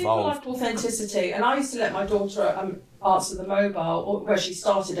 Get them involved. People like authenticity, and I used to let my daughter answer the mobile, or where she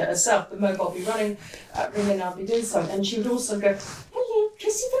started it herself. The mobile would be ringing, I'd be doing something, and she would also go, "Hello,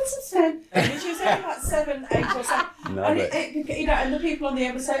 Tracy Vincent's phone." And she was only about 7, 8 or something. And the people on the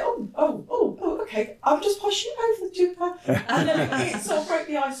end would say, "Oh, okay, I'll just pass you over to her." And then it sort of broke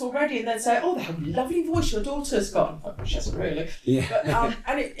the ice already, and then say, "Oh, that lovely voice your daughter's got." Oh, she hasn't really. Yeah. But,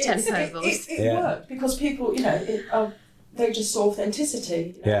 and it worked because people, they just saw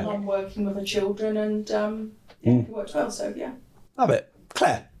authenticity. And I'm working with the children, and it worked well. So yeah. Love it,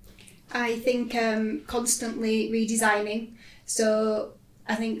 Claire. I think constantly redesigning. So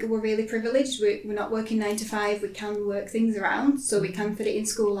I think we're really privileged. We're not working 9 to 5. We can work things around, so we can fit it in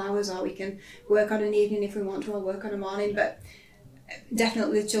school hours, or we can work on an evening if we want to, or work on a morning. But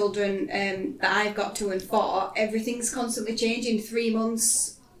definitely the children that I've got 2 and 4, everything's constantly changing. 3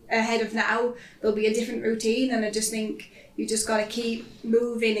 months ahead of now, there'll be a different routine, and I just think you just got to keep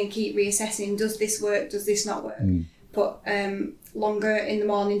moving and keep reassessing. Does this work? Does this not work? Put longer in the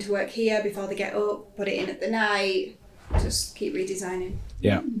morning to work here before they get up, put it in at the night, just keep redesigning.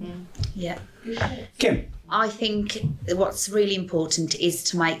 Yeah. Yeah. Kim? I think what's really important is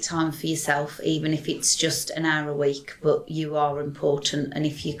to make time for yourself, even if it's just an hour a week, but you are important. And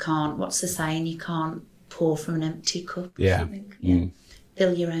if you can't, what's the saying? You can't pour from an empty cup. Yeah.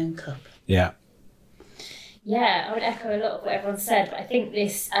 Fill your own cup. Yeah. Yeah, I would echo a lot of what everyone said, but I think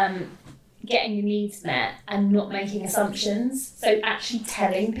this getting your needs met and not making assumptions, so actually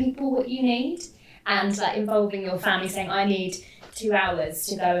telling people what you need, and like involving your family, saying, I need 2 hours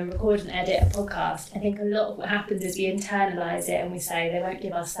to go and record and edit a podcast. I think a lot of what happens is we internalise it and we say, they won't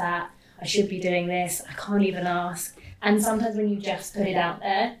give us that, I should be doing this, I can't even ask. And sometimes when you just put it out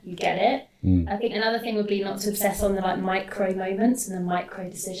there, you get it. I think another thing would be not to obsess on the micro moments and the micro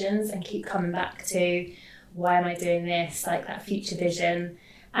decisions, and keep coming back to, why am I doing this? Like that future vision,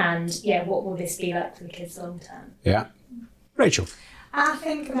 and what will this be like for the kids long term? Yeah. Rachel? I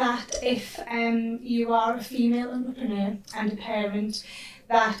think that if you are a female entrepreneur and a parent,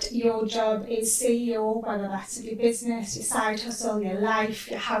 that your job is CEO, whether that's of your business, your side hustle, your life,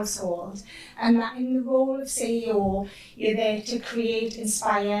 your household, and that in the role of CEO, you're there to create,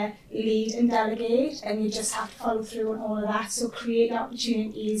 inspire, lead and delegate, and you just have to follow through on all of that. So create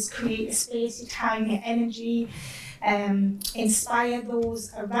opportunities, create a space, your time, your energy, inspire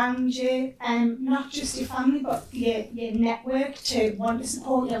those around you, not just your family but your network to want to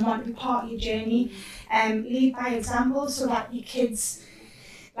support you and want to be part of your journey. Lead by example, so that your kids,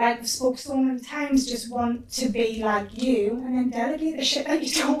 like we've spoke so many times, just want to be like you, and then delegate the shit that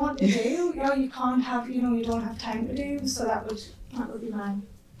you don't want to do. You can't have, you don't have time to do. So that would be mine.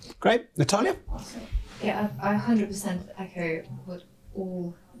 Great. Natalia? Yeah, I 100% echo what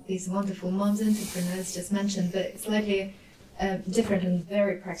all these wonderful moms entrepreneurs just mentioned, but slightly different and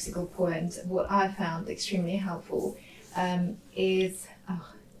very practical point. What I found extremely helpful is,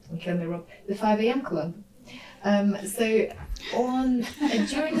 don't kill me, Rob, the 5 a.m. club. So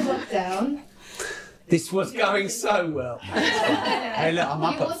during the lockdown, this was going so well. Hey, look, I'm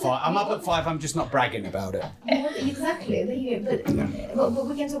up at 5. I'm up at 5. I'm just not bragging about it. Exactly. There you go. But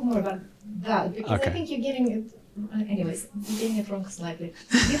we can talk more about that, because I think you're getting it. Anyways, you're getting it wrong slightly.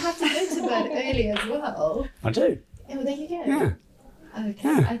 You have to go to bed early as well. I do. Oh, there you go. Yeah. Okay.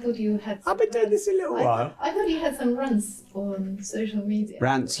 Yeah. I thought you had. I've been doing this a little while. I thought you had some rants on social media.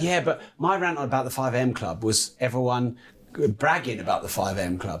 Rants, yeah, but my rant about the 5am club was everyone bragging about the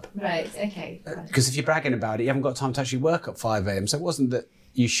 5am club. Right. Okay. Because if you're bragging about it, you haven't got time to actually work at 5am. So it wasn't that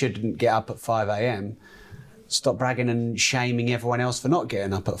you shouldn't get up at 5am. Stop bragging and shaming everyone else for not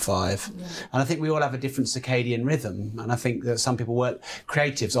getting up at 5. Yeah. And I think we all have a different circadian rhythm. And I think that some people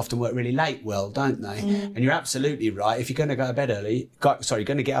creatives often work really late don't they? And you're absolutely right. If you're going to go to bed early, you're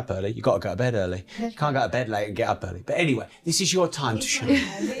going to get up early, you've got to go to bed early. You can't go to bed late and get up early. But anyway, this is your time to shine.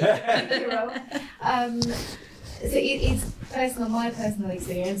 So it's my personal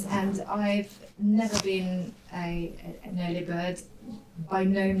experience, and I've never been an early bird, by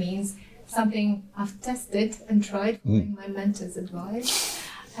no means. Something I've tested and tried following my mentor's advice.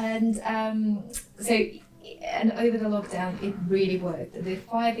 And so and over the lockdown, it really worked. The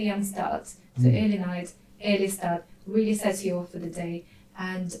 5 a.m. start, so early night, early start, really sets you off for the day,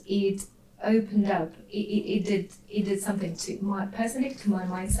 and it opened up. It did something to my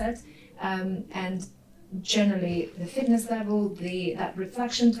mindset, and generally the fitness level, that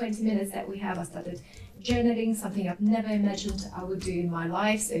reflection 20 minutes that we have. I started journaling, something I've never imagined I would do in my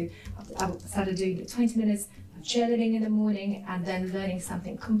life. So I started doing the 20 minutes of journaling in the morning, and then learning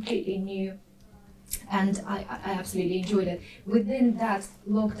something completely new. And I absolutely enjoyed it. Within that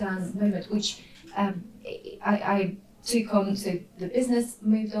lockdown moment, which I took on, so the business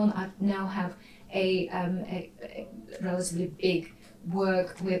moved on. I now have a relatively big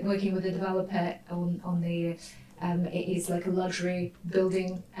working with a developer on the it is like a luxury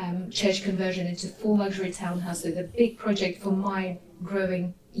building, church conversion into full luxury townhouse. So the big project for my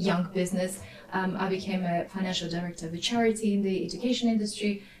growing young business. I became a financial director of a charity in the education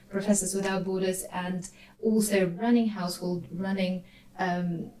industry, Professors Without Borders, and also running household, running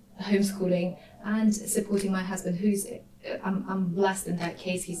homeschooling, and supporting my husband, who's I'm blessed in that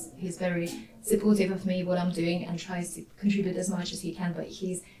case. He's very supportive of me, what I'm doing, and tries to contribute as much as he can. But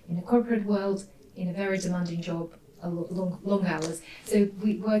he's in a corporate world, in a very demanding job, long hours. So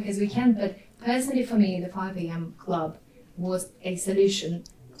we work as we can. But personally, for me, the 5 a.m. club was a solution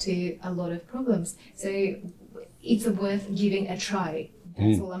to a lot of problems. So it's worth giving a try.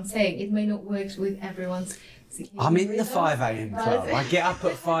 That's all I'm saying. It may not work with everyone's. I'm in the 5 a.m. club. I get up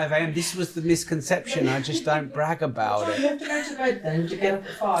at 5 a.m. This was the misconception. I just don't brag about You it. have to go to bed then to get up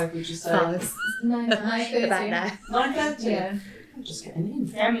at 5, would you say? 9:30. About now. 9:30? Yeah. I'm just getting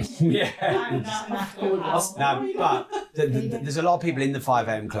in. Yeah. No, but there's a lot of people in the 5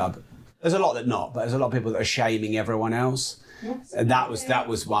 a.m. club. There's a lot that not, but there's a lot of people that are shaming everyone else. Yes. And that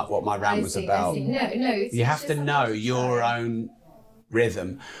was what my rant was about. No. You have to know your own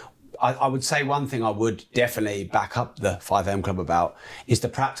rhythm. I would say one thing I would definitely back up the 5 a.m. club about is the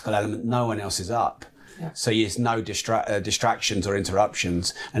practical element. No one else is up. Yeah. So there's no distractions or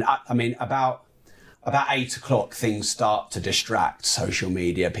interruptions. And I mean, about 8 o'clock, things start to distract. Social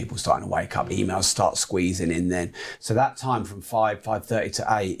media, people starting to wake up, emails start squeezing in then. So that time from 5:30 to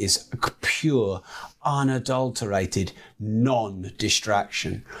 8 is pure, unadulterated,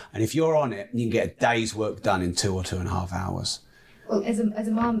 non-distraction. And if you're on it, you can get a day's work done in 2 or 2.5 hours. Well, as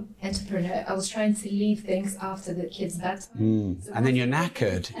a mom entrepreneur, I was trying to leave things after the kids' bedtime. So and then you're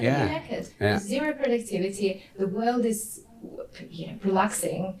knackered. And Yeah. then you're knackered. Yeah. Zero productivity. The world is,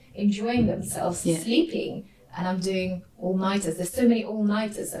 relaxing, enjoying themselves, sleeping, and I'm doing all-nighters. There's so many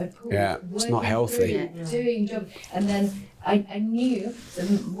all-nighters. Yeah, it's not healthy. Doing job, and then I knew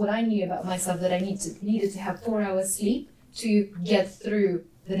what I knew about myself, that I needed to have 4 hours sleep to get through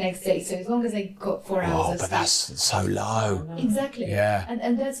the next day. So as long as I got 4 hours of but sleep. that's so low. Exactly. Yeah.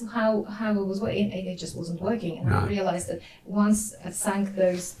 And that's how it was working. It just wasn't working. And I realized that once I sang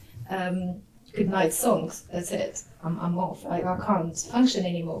those goodnight songs, that's it. I'm off. I can't function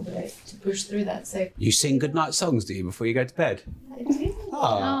anymore, but I have to push through that. So You sing goodnight songs, do you, before you go to bed? I do.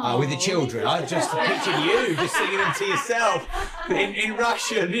 Oh, with the children. I just pictured you just singing them to yourself in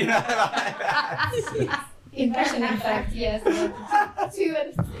Russian, In Russian, in fact, yes. 2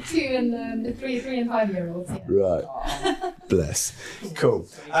 and 3 and 5 year olds. Yeah. Right. Bless. Cool.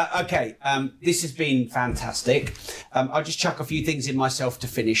 Okay. This has been fantastic. I'll just chuck a few things in myself to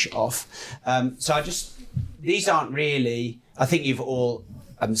finish off. These aren't really, I think you've all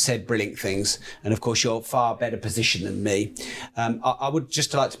said brilliant things, and of course you're far better positioned than me. I would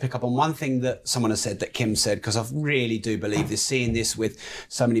just like to pick up on one thing that someone has said, that Kim said, because I really do believe this, seeing this with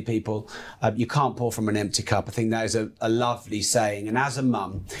so many people. You can't pour from an empty cup. I think that is a lovely saying. And as a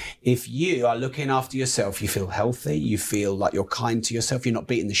mum, if you are looking after yourself, you feel healthy, you feel like you're kind to yourself, you're not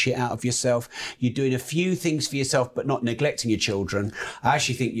beating the shit out of yourself, you're doing a few things for yourself but not neglecting your children, I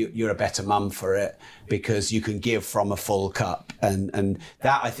actually think you're a better mum for it, because you can give from a full cup. And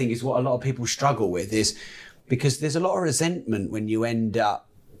that, I think, is what a lot of people struggle with, is because there's a lot of resentment when you end up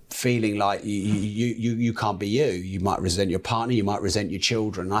feeling like you can't be you. You might resent your partner, you might resent your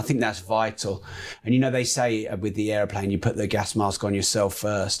children. And I think that's vital. And they say with the airplane, you put the gas mask on yourself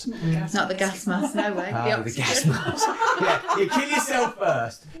first. Not the gas mask, no way. The gas mask. Yeah, you kill yourself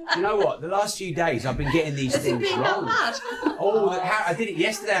first. You know what? The last few days I've been getting these things wrong. I did it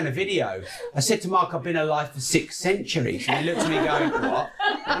yesterday on a video. I said to Mark, I've been alive for 6 centuries. And he looked at me going, what?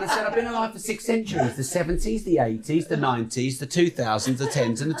 And I said, I've been alive for 6 centuries. The 70s, the 80s, the 90s, the 2000s, the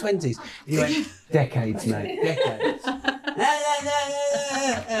 10s and the 20s. And he went, decades, mate, decades.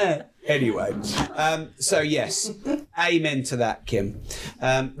 Anyway, so yes, amen to that, Kim.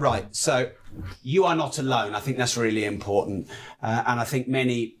 Right, so you are not alone. I think that's really important. And I think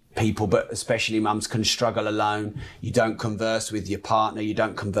many people, but especially mums, can struggle alone. You don't converse with your partner, you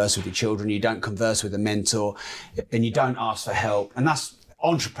don't converse with your children, you don't converse with a mentor, and you don't ask for help. And that's,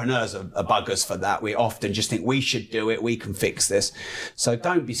 entrepreneurs are buggers for that. We often just think we should do it, we can fix this. So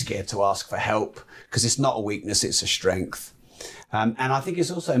don't be scared to ask for help, because it's not a weakness, it's a strength. And I think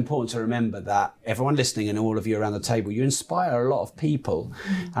it's also important to remember that everyone listening and all of you around the table, you inspire a lot of people.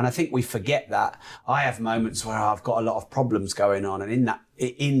 And I think we forget that. I have moments where I've got a lot of problems going on, and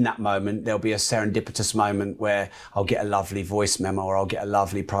in that moment, there'll be a serendipitous moment where I'll get a lovely voice memo or I'll get a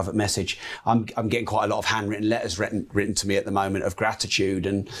lovely private message. I'm getting quite a lot of handwritten letters written to me at the moment of gratitude,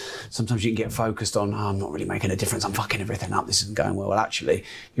 and sometimes you can get focused on, I'm not really making a difference, I'm fucking everything up, this isn't going well. Well, actually,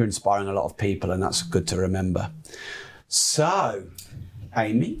 you're inspiring a lot of people, and that's good to remember. So,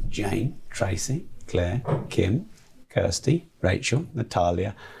 Amy, Jane, Tracy, Claire, Kim, Kirsty, Rachel,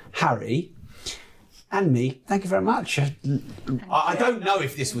 Natalia, Harry, and me, thank you very much. I don't know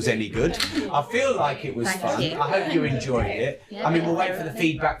if this was any good. I feel like it was fun. I hope you enjoyed it. Yeah, I mean, we'll wait for the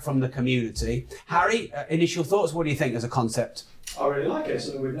feedback from the community. Harry, initial thoughts, what do you think as a concept? I really like it, it's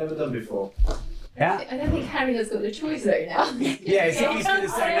something we've never done before. Yeah? I don't think Harry has got a choice though now. Yeah, he's going to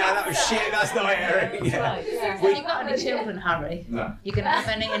say, no, that was shit, that's not Harry. Yeah. Have you got any children, Harry? No. You're going to have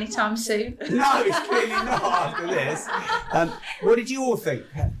any anytime soon? No, it's clearly not after this. What did you all think?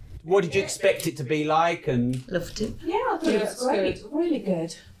 What did you expect it to be like? And loved it. Yeah, I thought it was great. Really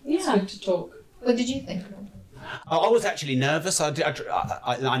good. Yeah. It's good to talk. What did you think? I was actually nervous.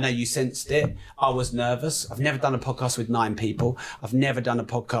 I know you sensed it. I was nervous. I've never done a podcast with 9 people. I've never done a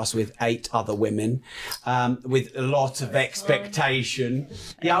podcast with 8 other women, with a lot of expectation.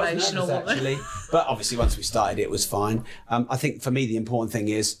 Yeah, I was nervous actually. But obviously once we started, it was fine. I think for me, the important thing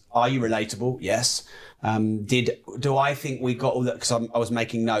is, are you relatable? Yes. Do I think we got all that? Because I was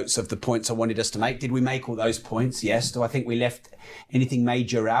making notes of the points I wanted us to make. Did we make all those points? Yes. Do I think we left anything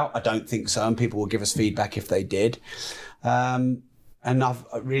major out? I don't think so. And people will give us feedback if they did. And I've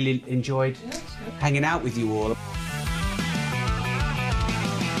really enjoyed hanging out with you all.